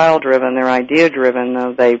style-driven, they're idea-driven,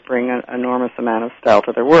 though they bring an enormous amount of style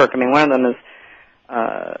to their work. I mean, one of them is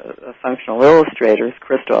a functional illustrator, is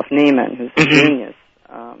Christoph Niemann, who's a genius.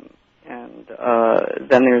 And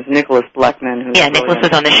then there's Nicholas Bleckman, who's Nicholas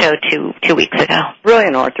was on the show two weeks ago.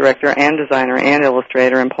 Brilliant art director and designer and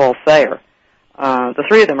illustrator, and Paul Scher. The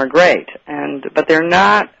 3 of them are great, but they're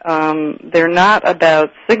not about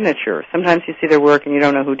signature. Sometimes you see their work and you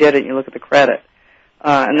don't know who did it, and you look at the credit,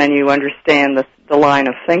 and then you understand the line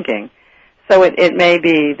of thinking. So it may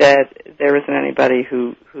be that there isn't anybody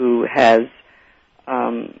who has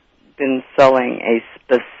been selling a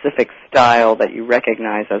specific style that you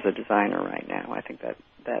recognize as a designer right now. I think that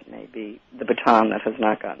may be the baton that has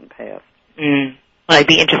not gotten passed. Mm. Well, I'd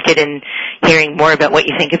be interested in hearing more about what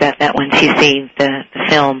you think about that once you see the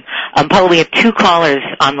film. Paula, we have 2 callers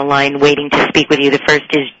on the line waiting to speak with you. The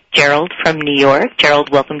first is Gerald from New York. Gerald,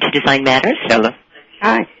 welcome to Design Matters. Hello.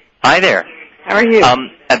 Hi. Hi there. How are you?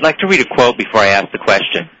 I'd like to read a quote before I ask the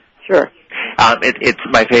question. Sure. It's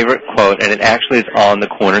my favorite quote, and it actually is on the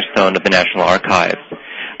cornerstone of the National Archives.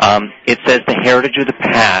 It says, "The heritage of the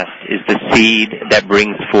past is the seed that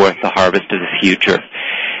brings forth the harvest of the future."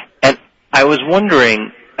 And I was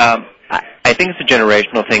wondering, I think it's a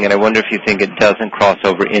generational thing, and I wonder if you think it doesn't cross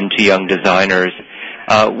over into young designers.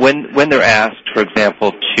 When they're asked, for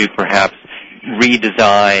example, to perhaps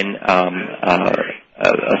redesign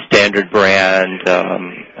a standard brand,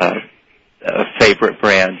 a favorite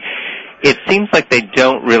brand, it seems like they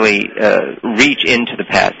don't really reach into the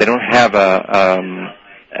past. They don't have a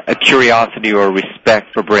curiosity or a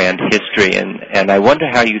respect for brand history, and I wonder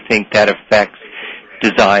how you think that affects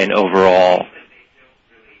design overall.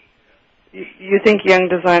 You think young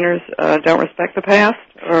designers don't respect the past?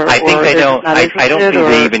 I think they don't. I don't think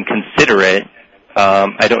they even consider it.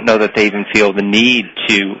 I don't know that they even feel the need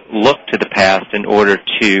to look to the past in order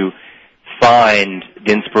to find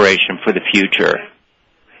the inspiration for the future.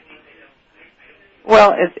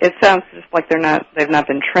 Well, it sounds just like they've not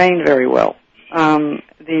been trained very well. I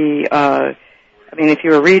mean, if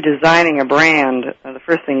you were redesigning a brand, the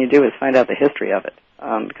first thing you do is find out the history of it,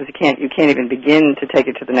 because you can't even begin to take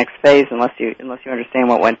it to the next phase unless you understand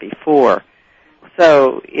what went before.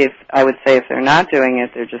 So, I would say if they're not doing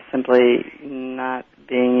it, they're just simply not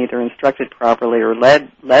being either instructed properly or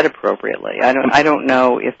led appropriately. I don't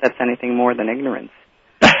know if that's anything more than ignorance.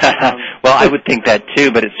 Well, I would think that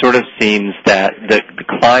too, but it sort of seems that the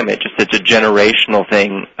climate, just it's a generational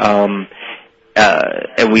thing, and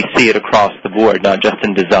we see it across the board, not just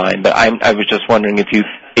in design. But I was just wondering if you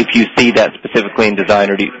see that specifically in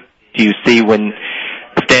design, or do you see when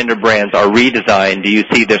standard brands are redesigned, do you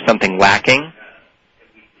see there's something lacking?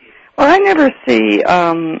 Well, I never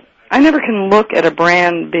can look at a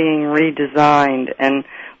brand being redesigned and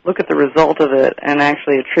look at the result of it and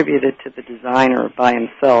actually attribute it to the designer by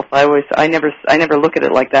himself. I never look at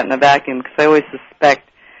it like that in a vacuum, because I always suspect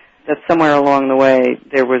that somewhere along the way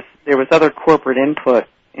there was other corporate input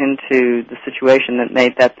into the situation that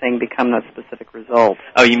made that thing become that specific result.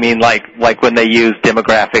 Oh, you mean like when they use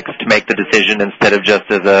demographics to make the decision instead of just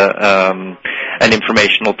as an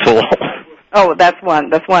informational tool? Oh, that's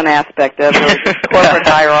one aspect of it. Corporate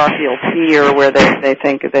hierarchical tier where they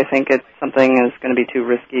think it's something is going to be too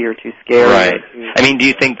risky or too scary. Right. I mean, do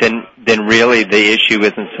you think then really the issue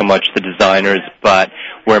isn't so much the designers, but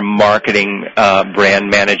where marketing brand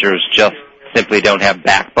managers just simply don't have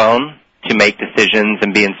backbone to make decisions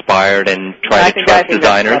and be inspired and try to trust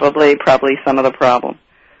designers? That's probably some of the problem.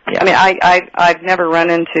 Yeah. I mean, I've never run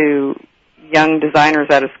into young designers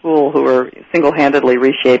out of school who are single-handedly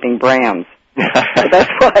reshaping brands. That's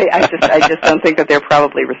why I just don't think that they're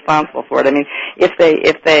probably responsible for it. I mean,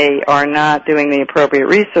 if they are not doing the appropriate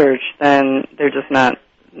research, then they're just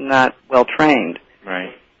not well trained.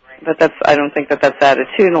 Right. But I don't think that's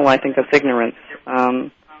attitudinal. I think that's ignorance.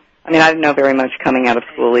 I mean, I didn't know very much coming out of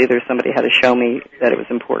school either. Somebody had to show me that it was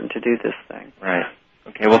important to do this thing. Right.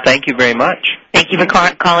 Okay, well, thank you very much. Thank you for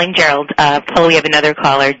calling, Gerald. Paula, we have another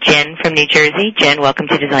caller, Jen from New Jersey. Jen, welcome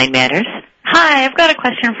to Design Matters. Hi, I've got a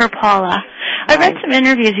question for Paula. I read some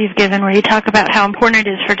interviews you've given where you talk about how important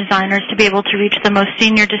it is for designers to be able to reach the most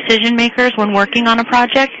senior decision makers when working on a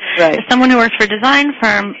project. Right. As someone who works for a design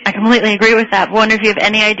firm, I completely agree with that, but wonder if you have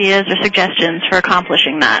any ideas or suggestions for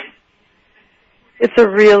accomplishing that. It's a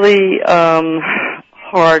really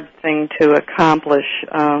hard thing to accomplish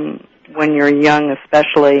when you're young,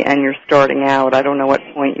 especially, and you're starting out. I don't know what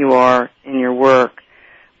point you are in your work,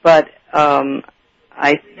 but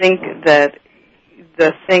I think that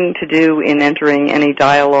the thing to do in entering any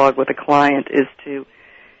dialogue with a client is to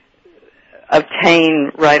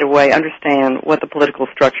obtain right away, understand what the political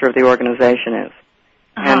structure of the organization is,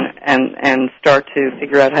 and start to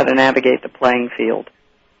figure out how to navigate the playing field.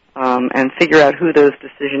 And figure out who those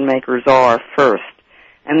decision makers are first.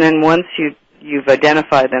 And then once you've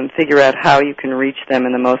identified them, figure out how you can reach them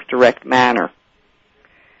in the most direct manner.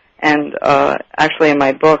 And actually in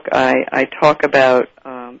my book, I talk about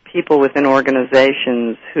people within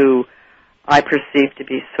organizations who I perceive to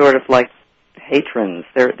be sort of like patrons.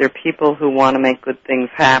 They're people who want to make good things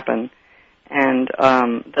happen, and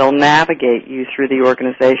they'll navigate you through the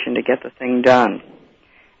organization to get the thing done.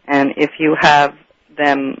 And if you have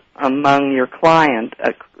them among your client,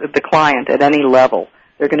 the client at any level,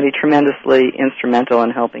 they're going to be tremendously instrumental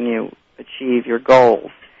in helping you achieve your goals.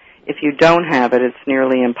 If you don't have it, it's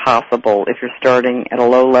nearly impossible if you're starting at a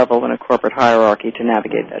low level in a corporate hierarchy to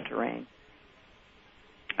navigate that terrain.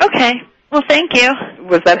 Okay. Well, thank you.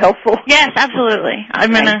 Was that helpful? Yes, absolutely.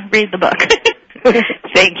 I'm going to read the book.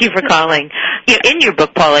 Thank you for calling. In your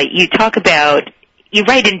book, Paula, you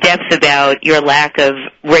write in depth about your lack of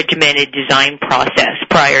regimented design process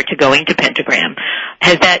prior to going to Pentagram.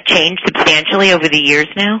 Has that changed substantially over the years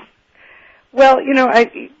now? Well,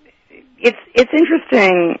 it's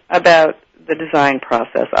interesting about the design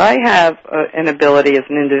process. I have an ability as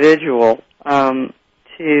an individual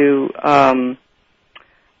to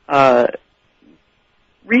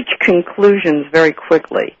reach conclusions very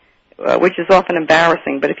quickly, which is often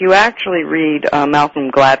embarrassing. But if you actually read Malcolm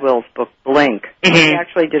Gladwell's book Blink, he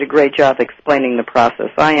actually did a great job explaining the process.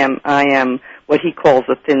 I am what he calls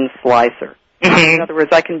a thin slicer. In other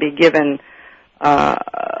words, I can be given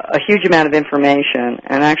a huge amount of information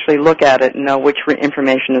and actually look at it and know which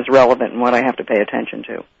information is relevant and what I have to pay attention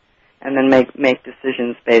to, and then make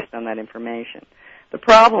decisions based on that information. The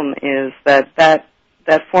problem is that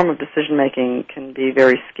form of decision-making can be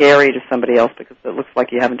very scary to somebody else because it looks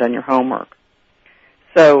like you haven't done your homework.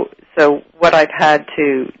 So what I've had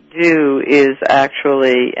to do is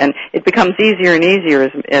actually, and it becomes easier and easier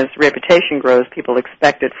as reputation grows, people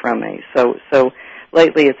expect it from me. So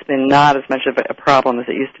lately it's been not as much of a problem as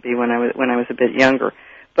it used to be when I was a bit younger.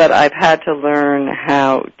 But I've had to learn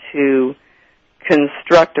how to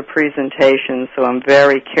construct a presentation so I'm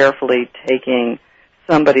very carefully taking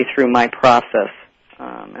somebody through my process.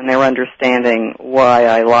 And they're understanding why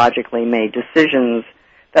I logically made decisions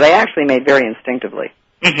that I actually made very instinctively.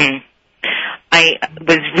 I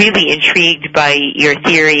was really intrigued by your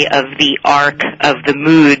theory of the arc of the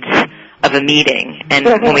moods of a meeting. And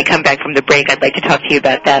when we come back from the break, I'd like to talk to you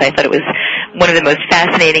about that. I thought it was one of the most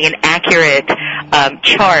fascinating and accurate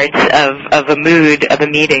charts of a mood of a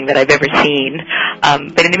meeting that I've ever seen.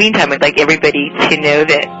 But in the meantime, I'd like everybody to know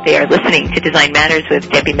that they are listening to Design Matters with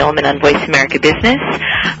Debbie Millman on Voice America Business.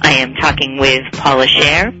 I am talking with Paula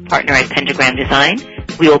Scher, partner at Pentagram Design.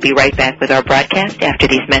 We will be right back with our broadcast after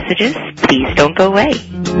these messages. Please don't go away.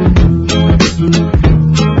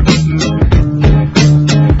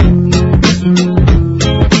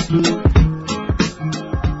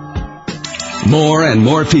 More and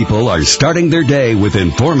more people are starting their day with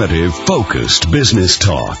informative, focused business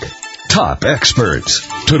talk. Top experts.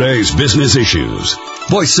 Today's business issues.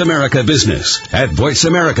 Voice America Business at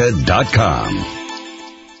voiceamerica.com.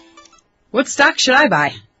 What stock should I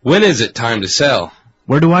buy? When is it time to sell?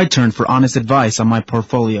 Where do I turn for honest advice on my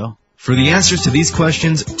portfolio? For the answers to these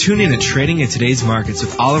questions, tune in to Trading in Today's Markets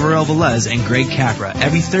with Oliver L. Velez and Greg Capra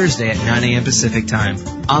every Thursday at 9 a.m. Pacific Time.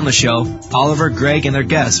 On the show, Oliver, Greg, and their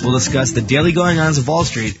guests will discuss the daily going-ons of Wall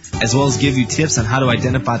Street, as well as give you tips on how to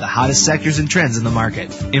identify the hottest sectors and trends in the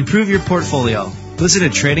market. Improve your portfolio. Listen to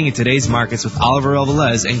Trading in Today's Markets with Oliver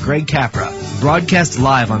Alvarez and Greg Capra. Broadcast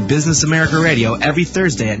live on Business America Radio every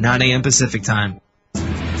Thursday at 9 a.m. Pacific Time.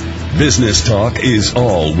 Business talk is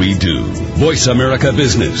all we do. Voice America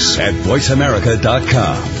Business at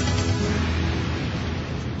voiceamerica.com.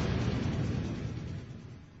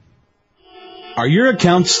 Are your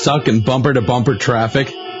accounts stuck in bumper-to-bumper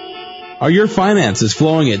traffic? Are your finances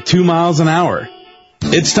flowing at 2 miles an hour?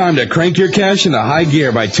 It's time to crank your cash into high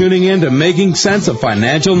gear by tuning in to Making Sense of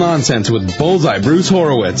Financial Nonsense with Bullseye Bruce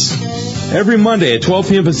Horowitz. Every Monday at 12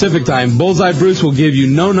 p.m. Pacific Time, Bullseye Bruce will give you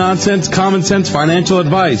no-nonsense, common-sense financial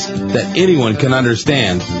advice that anyone can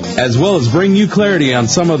understand, as well as bring you clarity on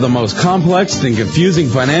some of the most complex and confusing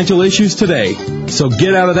financial issues today. So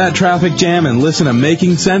get out of that traffic jam and listen to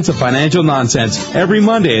Making Sense of Financial Nonsense every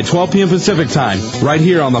Monday at 12 p.m. Pacific Time, right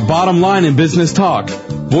here on the Bottom Line in Business Talk.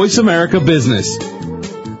 Voice America Business.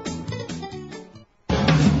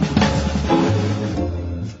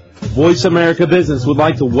 Voice America Business would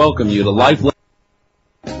like to welcome you to Life.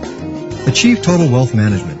 Achieve Total Wealth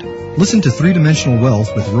Management. Listen to Three-Dimensional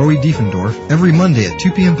Wealth with Roy Diefendorf every Monday at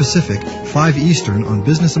 2 p.m. Pacific, 5 Eastern on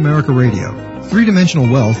Business America Radio. Three-Dimensional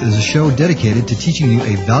Wealth is a show dedicated to teaching you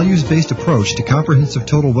a values-based approach to comprehensive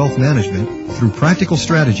total wealth management through practical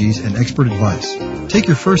strategies and expert advice. Take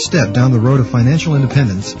your first step down the road of financial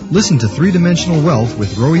independence. Listen to Three-Dimensional Wealth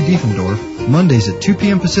with Roy Diefendorf Mondays at 2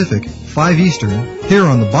 p.m. Pacific, 5 Eastern, here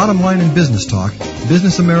on the Bottom Line in Business Talk,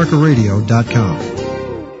 BusinessAmericaRadio.com.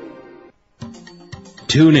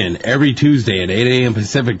 Tune in every Tuesday at 8 a.m.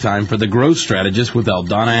 Pacific Time for The Growth Strategist with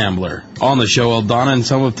Eldana Ambler. On the show, Eldana and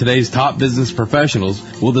some of today's top business professionals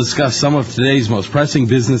will discuss some of today's most pressing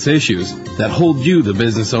business issues that hold you, the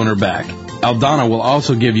business owner, back. Eldana will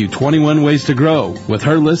also give you 21 ways to grow with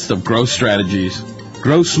her list of growth strategies.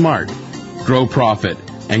 Grow smart, grow profit,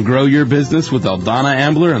 and grow your business with Eldana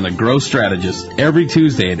Ambler and The Growth Strategist every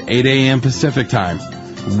Tuesday at 8 a.m. Pacific Time,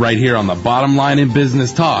 right here on the Bottom Line in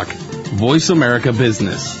Business Talk, Voice America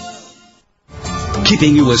Business.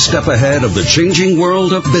 Keeping you a step ahead of the changing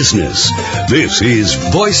world of business. This is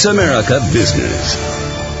Voice America Business.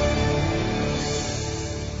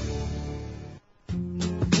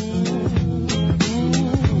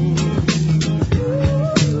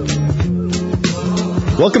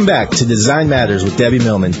 Welcome back to Design Matters with Debbie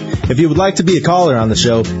Millman. If you would like to be a caller on the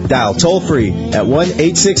show, dial toll-free at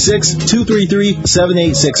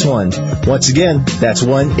 1-866-233-7861. Once again, that's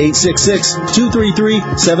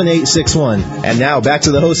 1-866-233-7861. And now, back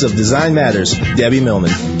to the host of Design Matters, Debbie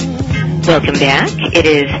Millman. Welcome back. It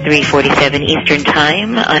is 3:47 Eastern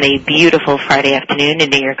Time on a beautiful Friday afternoon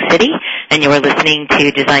in New York City, and you are listening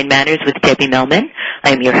to Design Matters with Debbie Millman.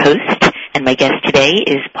 I am your host, and my guest today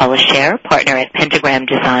is Paula Scher, partner at Pentagram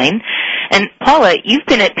Design. And Paula, you've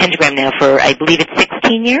been at Pentagram now for, I believe it's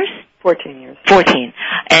 16 years? 14 years. 14.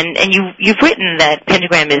 And you've written that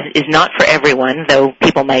Pentagram is not for everyone, though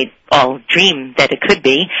people might all dream that it could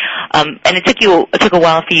be. And it took a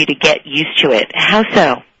while for you to get used to it. How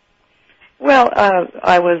so? Well,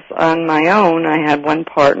 I was on my own. I had one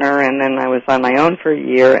partner, and then I was on my own for a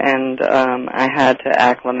year, and I had to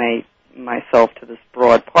acclimate myself to this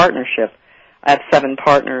broad partnership. I have 7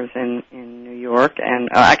 partners in New York, and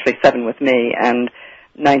actually 7 with me, and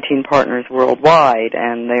 19 partners worldwide,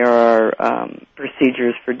 and there are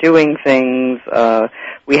procedures for doing things.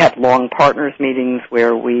 We have long partners meetings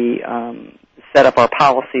where we set up our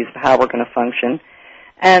policies of how we're going to function.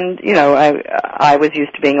 And, you know, I was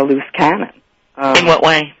used to being a loose cannon. In what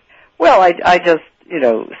way? Well, I just, you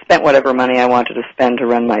know, spent whatever money I wanted to spend to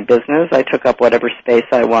run my business. I took up whatever space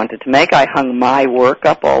I wanted to make. I hung my work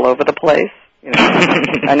up all over the place. You know,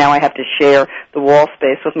 and now I have to share the wall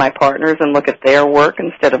space with my partners and look at their work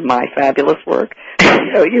instead of my fabulous work.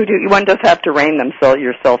 So one does have to rein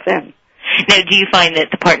yourself in. Now, do you find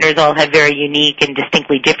that the partners all have very unique and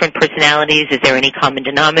distinctly different personalities? Is there any common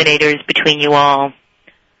denominators between you all?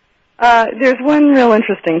 There's one real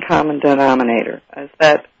interesting common denominator, is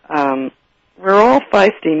that we're all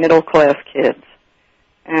feisty middle-class kids,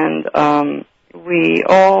 and we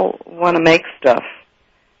all want to make stuff,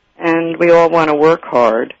 and we all want to work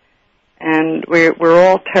hard, and we're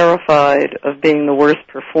all terrified of being the worst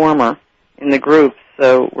performer in the group,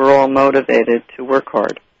 so we're all motivated to work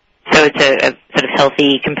hard. So it's a sort of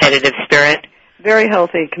healthy competitive spirit? Very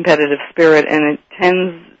healthy competitive spirit, and it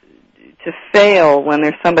tends to fail when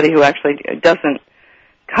there's somebody who actually doesn't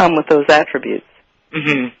come with those attributes.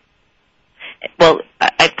 Mm-hmm. Well,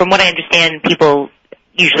 from what I understand, people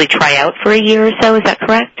usually try out for a year or so. Is that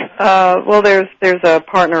correct? Well, there's a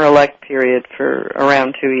partner-elect period for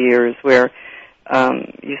around 2 years where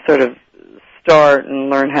you sort of start and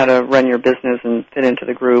learn how to run your business and fit into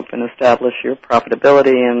the group and establish your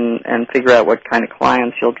profitability and figure out what kind of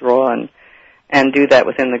clients you'll draw and do that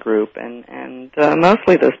within the group. And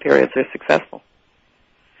mostly those periods are successful.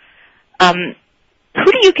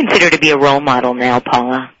 Who do you consider to be a role model now,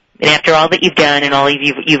 Paula? And after all that you've done and all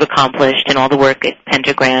you've accomplished and all the work at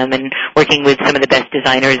Pentagram and working with some of the best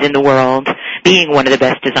designers in the world, being one of the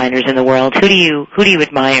best designers in the world, who do you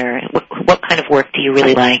admire? What kind of work do you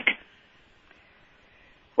really like?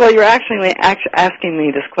 Well, you're actually asking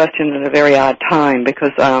me this question at a very odd time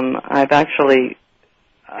because I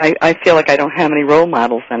feel like I don't have any role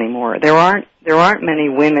models anymore. There aren't many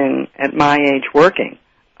women at my age working.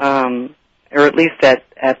 Or at least at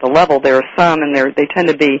the level. There are some, and they tend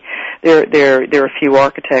to be there are a few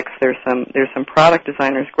architects. There's some product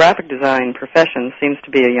designers. Graphic design profession seems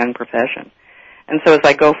to be a young profession, and so as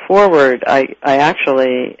I go forward, I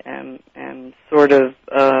actually am sort of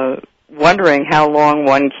wondering how long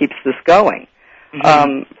one keeps this going.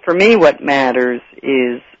 Mm-hmm. For me, what matters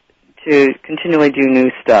is to continually do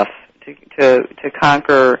new stuff, to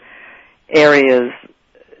conquer areas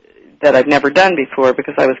that I've never done before,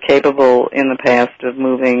 because I was capable in the past of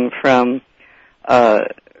moving from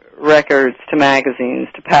records to magazines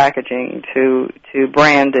to packaging to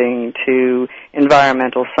branding to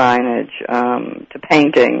environmental signage to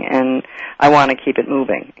painting, and I want to keep it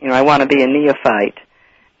moving. I want to be a neophyte,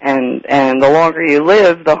 and the longer you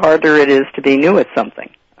live, the harder it is to be new at something.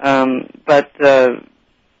 But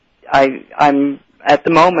I'm at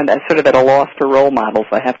the moment, I'm sort of at a loss for role models,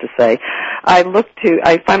 I have to say. I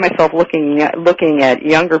find myself looking at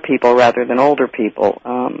younger people rather than older people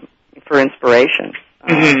for inspiration,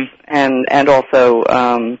 and also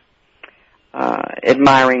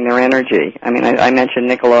admiring their energy. I mean, I mentioned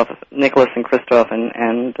Nicholas and Christoph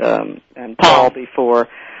and Paul before,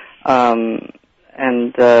 and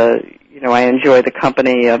I enjoy the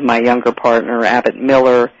company of my younger partner, Abbott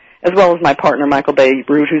Miller, as well as my partner, Michael Bay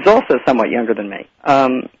Brute, who's also somewhat younger than me.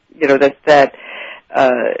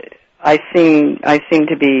 I seem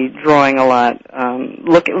to be drawing a lot,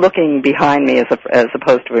 looking behind me as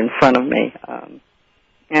opposed to in front of me,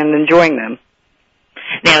 and enjoying them.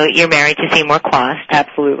 Now, you're married to Seymour Quast.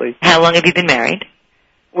 Absolutely. How long have you been married?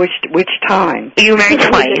 Which time? You were married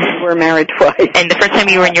twice. We're married twice. And the first time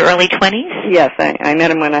you were in your early 20s? Yes, I met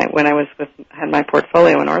him when I had my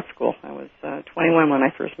portfolio in art school. I was 21 when I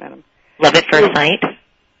first met him. Love at first sight?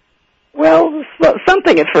 Well,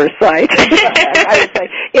 something at first sight. I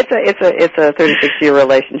would say it's a 36-year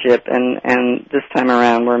relationship, and this time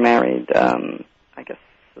around we're married. I guess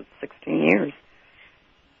 16 years.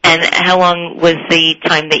 And how long was the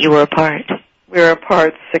time that you were apart? We were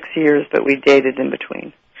apart 6 years, but we dated in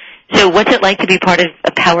between. So what's it like to be part of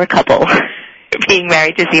a power couple, being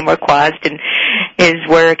married to Seymour Quast and his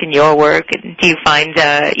work and your work? And do you find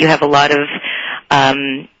you have a lot of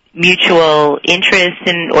mutual interest,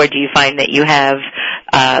 or do you find that you have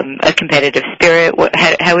a competitive spirit?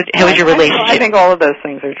 How is your relationship? I think all of those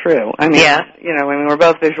things are true. I mean, we're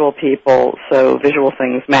both visual people, so visual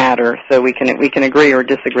things matter. So we can agree or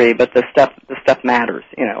disagree, but the stuff matters.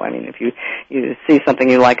 I mean, if you see something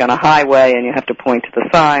you like on a highway and you have to point to the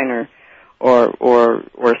sign, or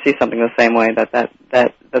see something the same way, that's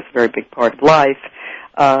a very big part of life.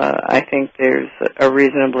 I think there's a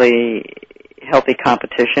reasonably healthy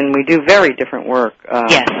competition. We do very different work.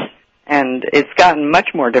 Yes. And it's gotten much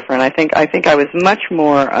more different. I think I was much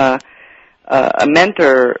more a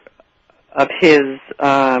mentor of his,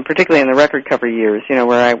 particularly in the record cover years. Where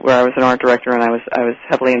I was an art director and I was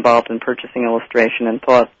heavily involved in purchasing illustration and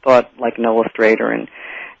thought like an illustrator,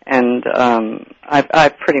 and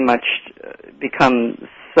I've pretty much become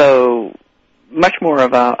so much more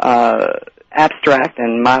of a abstract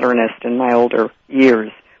and modernist in my older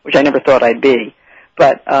years, which I never thought I'd be.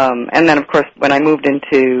 But and then of course when I moved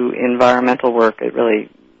into environmental work,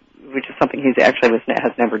 which is something he actually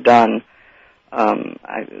has never done.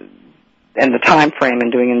 And the time frame in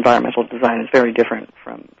doing environmental design is very different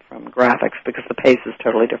from graphics because the pace is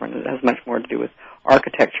totally different. It has much more to do with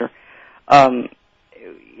architecture.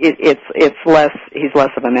 It's less. He's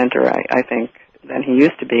less of a mentor, I think, than he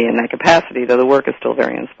used to be in that capacity. Though the work is still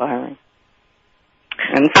very inspiring.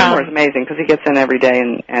 And Seymour is amazing because he gets in every day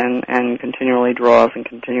and continually draws and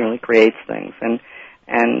continually creates things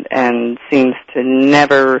and seems to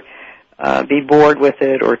never be bored with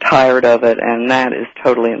it or tired of it, and that is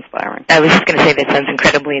totally inspiring. I was just going to say that sounds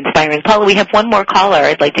incredibly inspiring. Paula, we have one more caller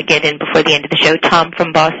I'd like to get in before the end of the show. Tom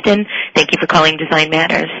from Boston. Thank you for calling Design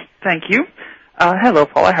Matters. Thank you. Hello,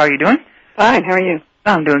 Paula. How are you doing? Fine. How are you?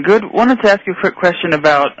 I'm doing good. Wanted to ask you a quick question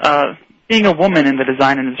about being a woman in the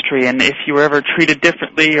design industry, and if you were ever treated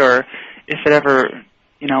differently, or if it ever,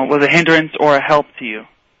 was a hindrance or a help to you?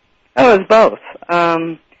 Oh, it was both.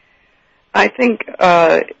 I think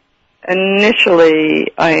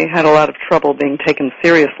initially I had a lot of trouble being taken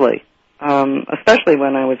seriously, especially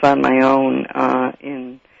when I was on my own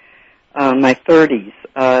in my 30s.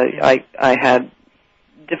 I had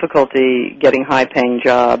difficulty getting high-paying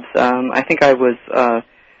jobs. I think I was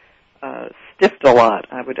stiffed a lot.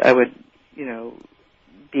 I would,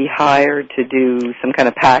 be hired to do some kind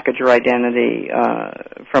of package or identity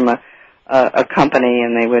from a company,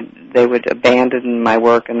 and they would abandon my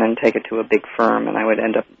work and then take it to a big firm, and I would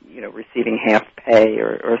end up, receiving half pay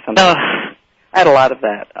or something. I had a lot of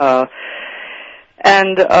that,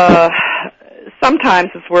 and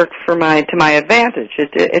sometimes it's worked to my advantage.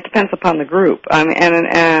 It depends upon the group.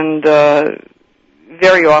 And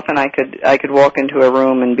very often I could walk into a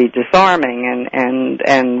room and be disarming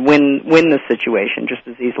and win the situation just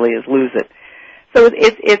as easily as lose it. So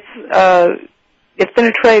it's been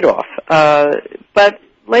a trade-off. But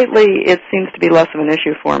lately it seems to be less of an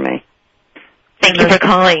issue for me. Thank you for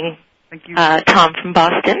calling. Thank you. Tom from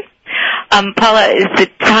Boston. Paula, is the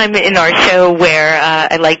time in our show where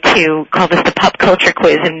I like to call this the pop culture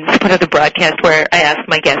quiz, and it's part of the broadcast where I ask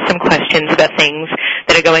my guests some questions about things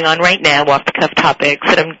that are going on right now, off-the-cuff topics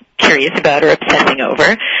that I'm curious about or obsessing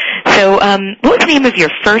over. So what was the name of your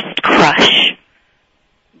first crush?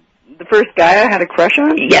 The first guy I had a crush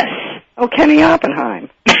on? Yes. Oh, Kenny Oppenheim.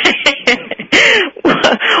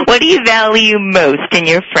 What do you value most in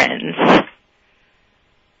your friends?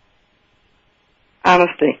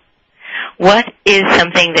 Honesty. What is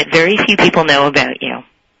something that very few people know about you?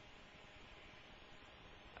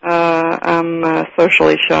 I'm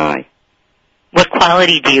socially shy. What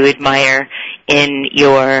quality do you admire in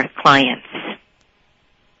your clients?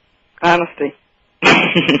 Honesty.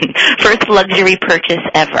 First luxury purchase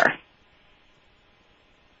ever?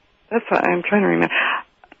 That's what I'm trying to remember.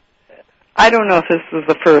 I don't know if this was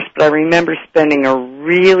the first, but I remember spending a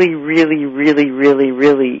really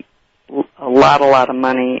a lot of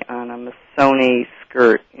money on a Missoni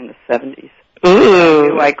skirt in the 70s. Ooh. I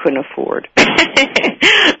knew I couldn't afford.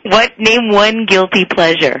 Name one guilty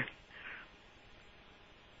pleasure.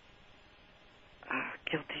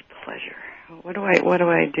 Guilty pleasure. What do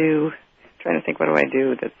I do? I'm trying to think, what do I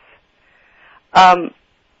do that's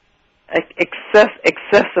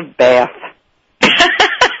excessive bath.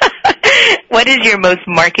 What is your most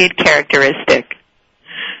marked characteristic?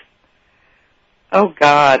 Oh,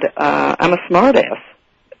 God, I'm a smartass.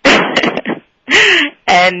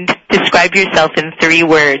 And describe yourself in 3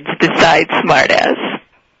 words besides smartass.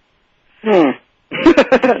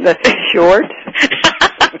 That's short.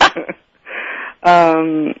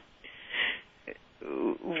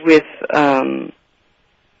 With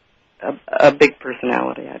a big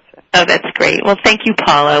personality, I'd say. Oh, that's great. Well, thank you,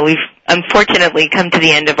 Paula. We've unfortunately come to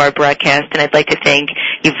the end of our broadcast, and I'd like to thank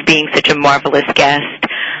you for being such a marvelous guest.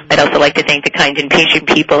 I'd also like to thank the kind and patient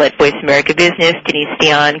people at Voice America Business, Denise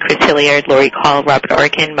Dion, Chris Hilliard, Lori Call, Robert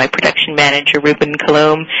Arkin, my production manager, Ruben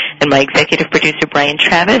Colomb, and my executive producer, Brian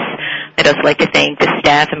Travis. I'd also like to thank the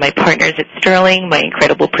staff and my partners at Sterling, my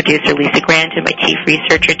incredible producer, Lisa Grant, and my chief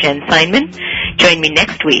researcher, Jen Seinman. Join me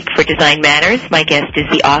next week for Design Matters. My guest is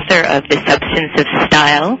the author of The Substance of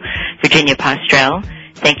Style, Virginia Postrel.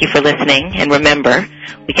 Thank you for listening, and remember,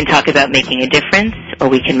 we can talk about making a difference, or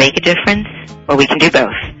we can make a difference, or we can do both.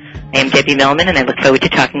 I am Debbie Millman, and I look forward to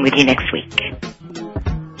talking with you next week.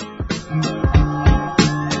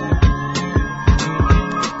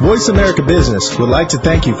 Voice America Business would like to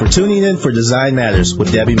thank you for tuning in for Design Matters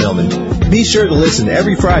with Debbie Millman. Be sure to listen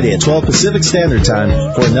every Friday at 12 Pacific Standard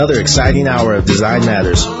Time for another exciting hour of Design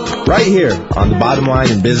Matters, right here on the Bottom Line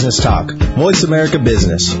in Business Talk, Voice America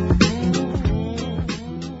Business.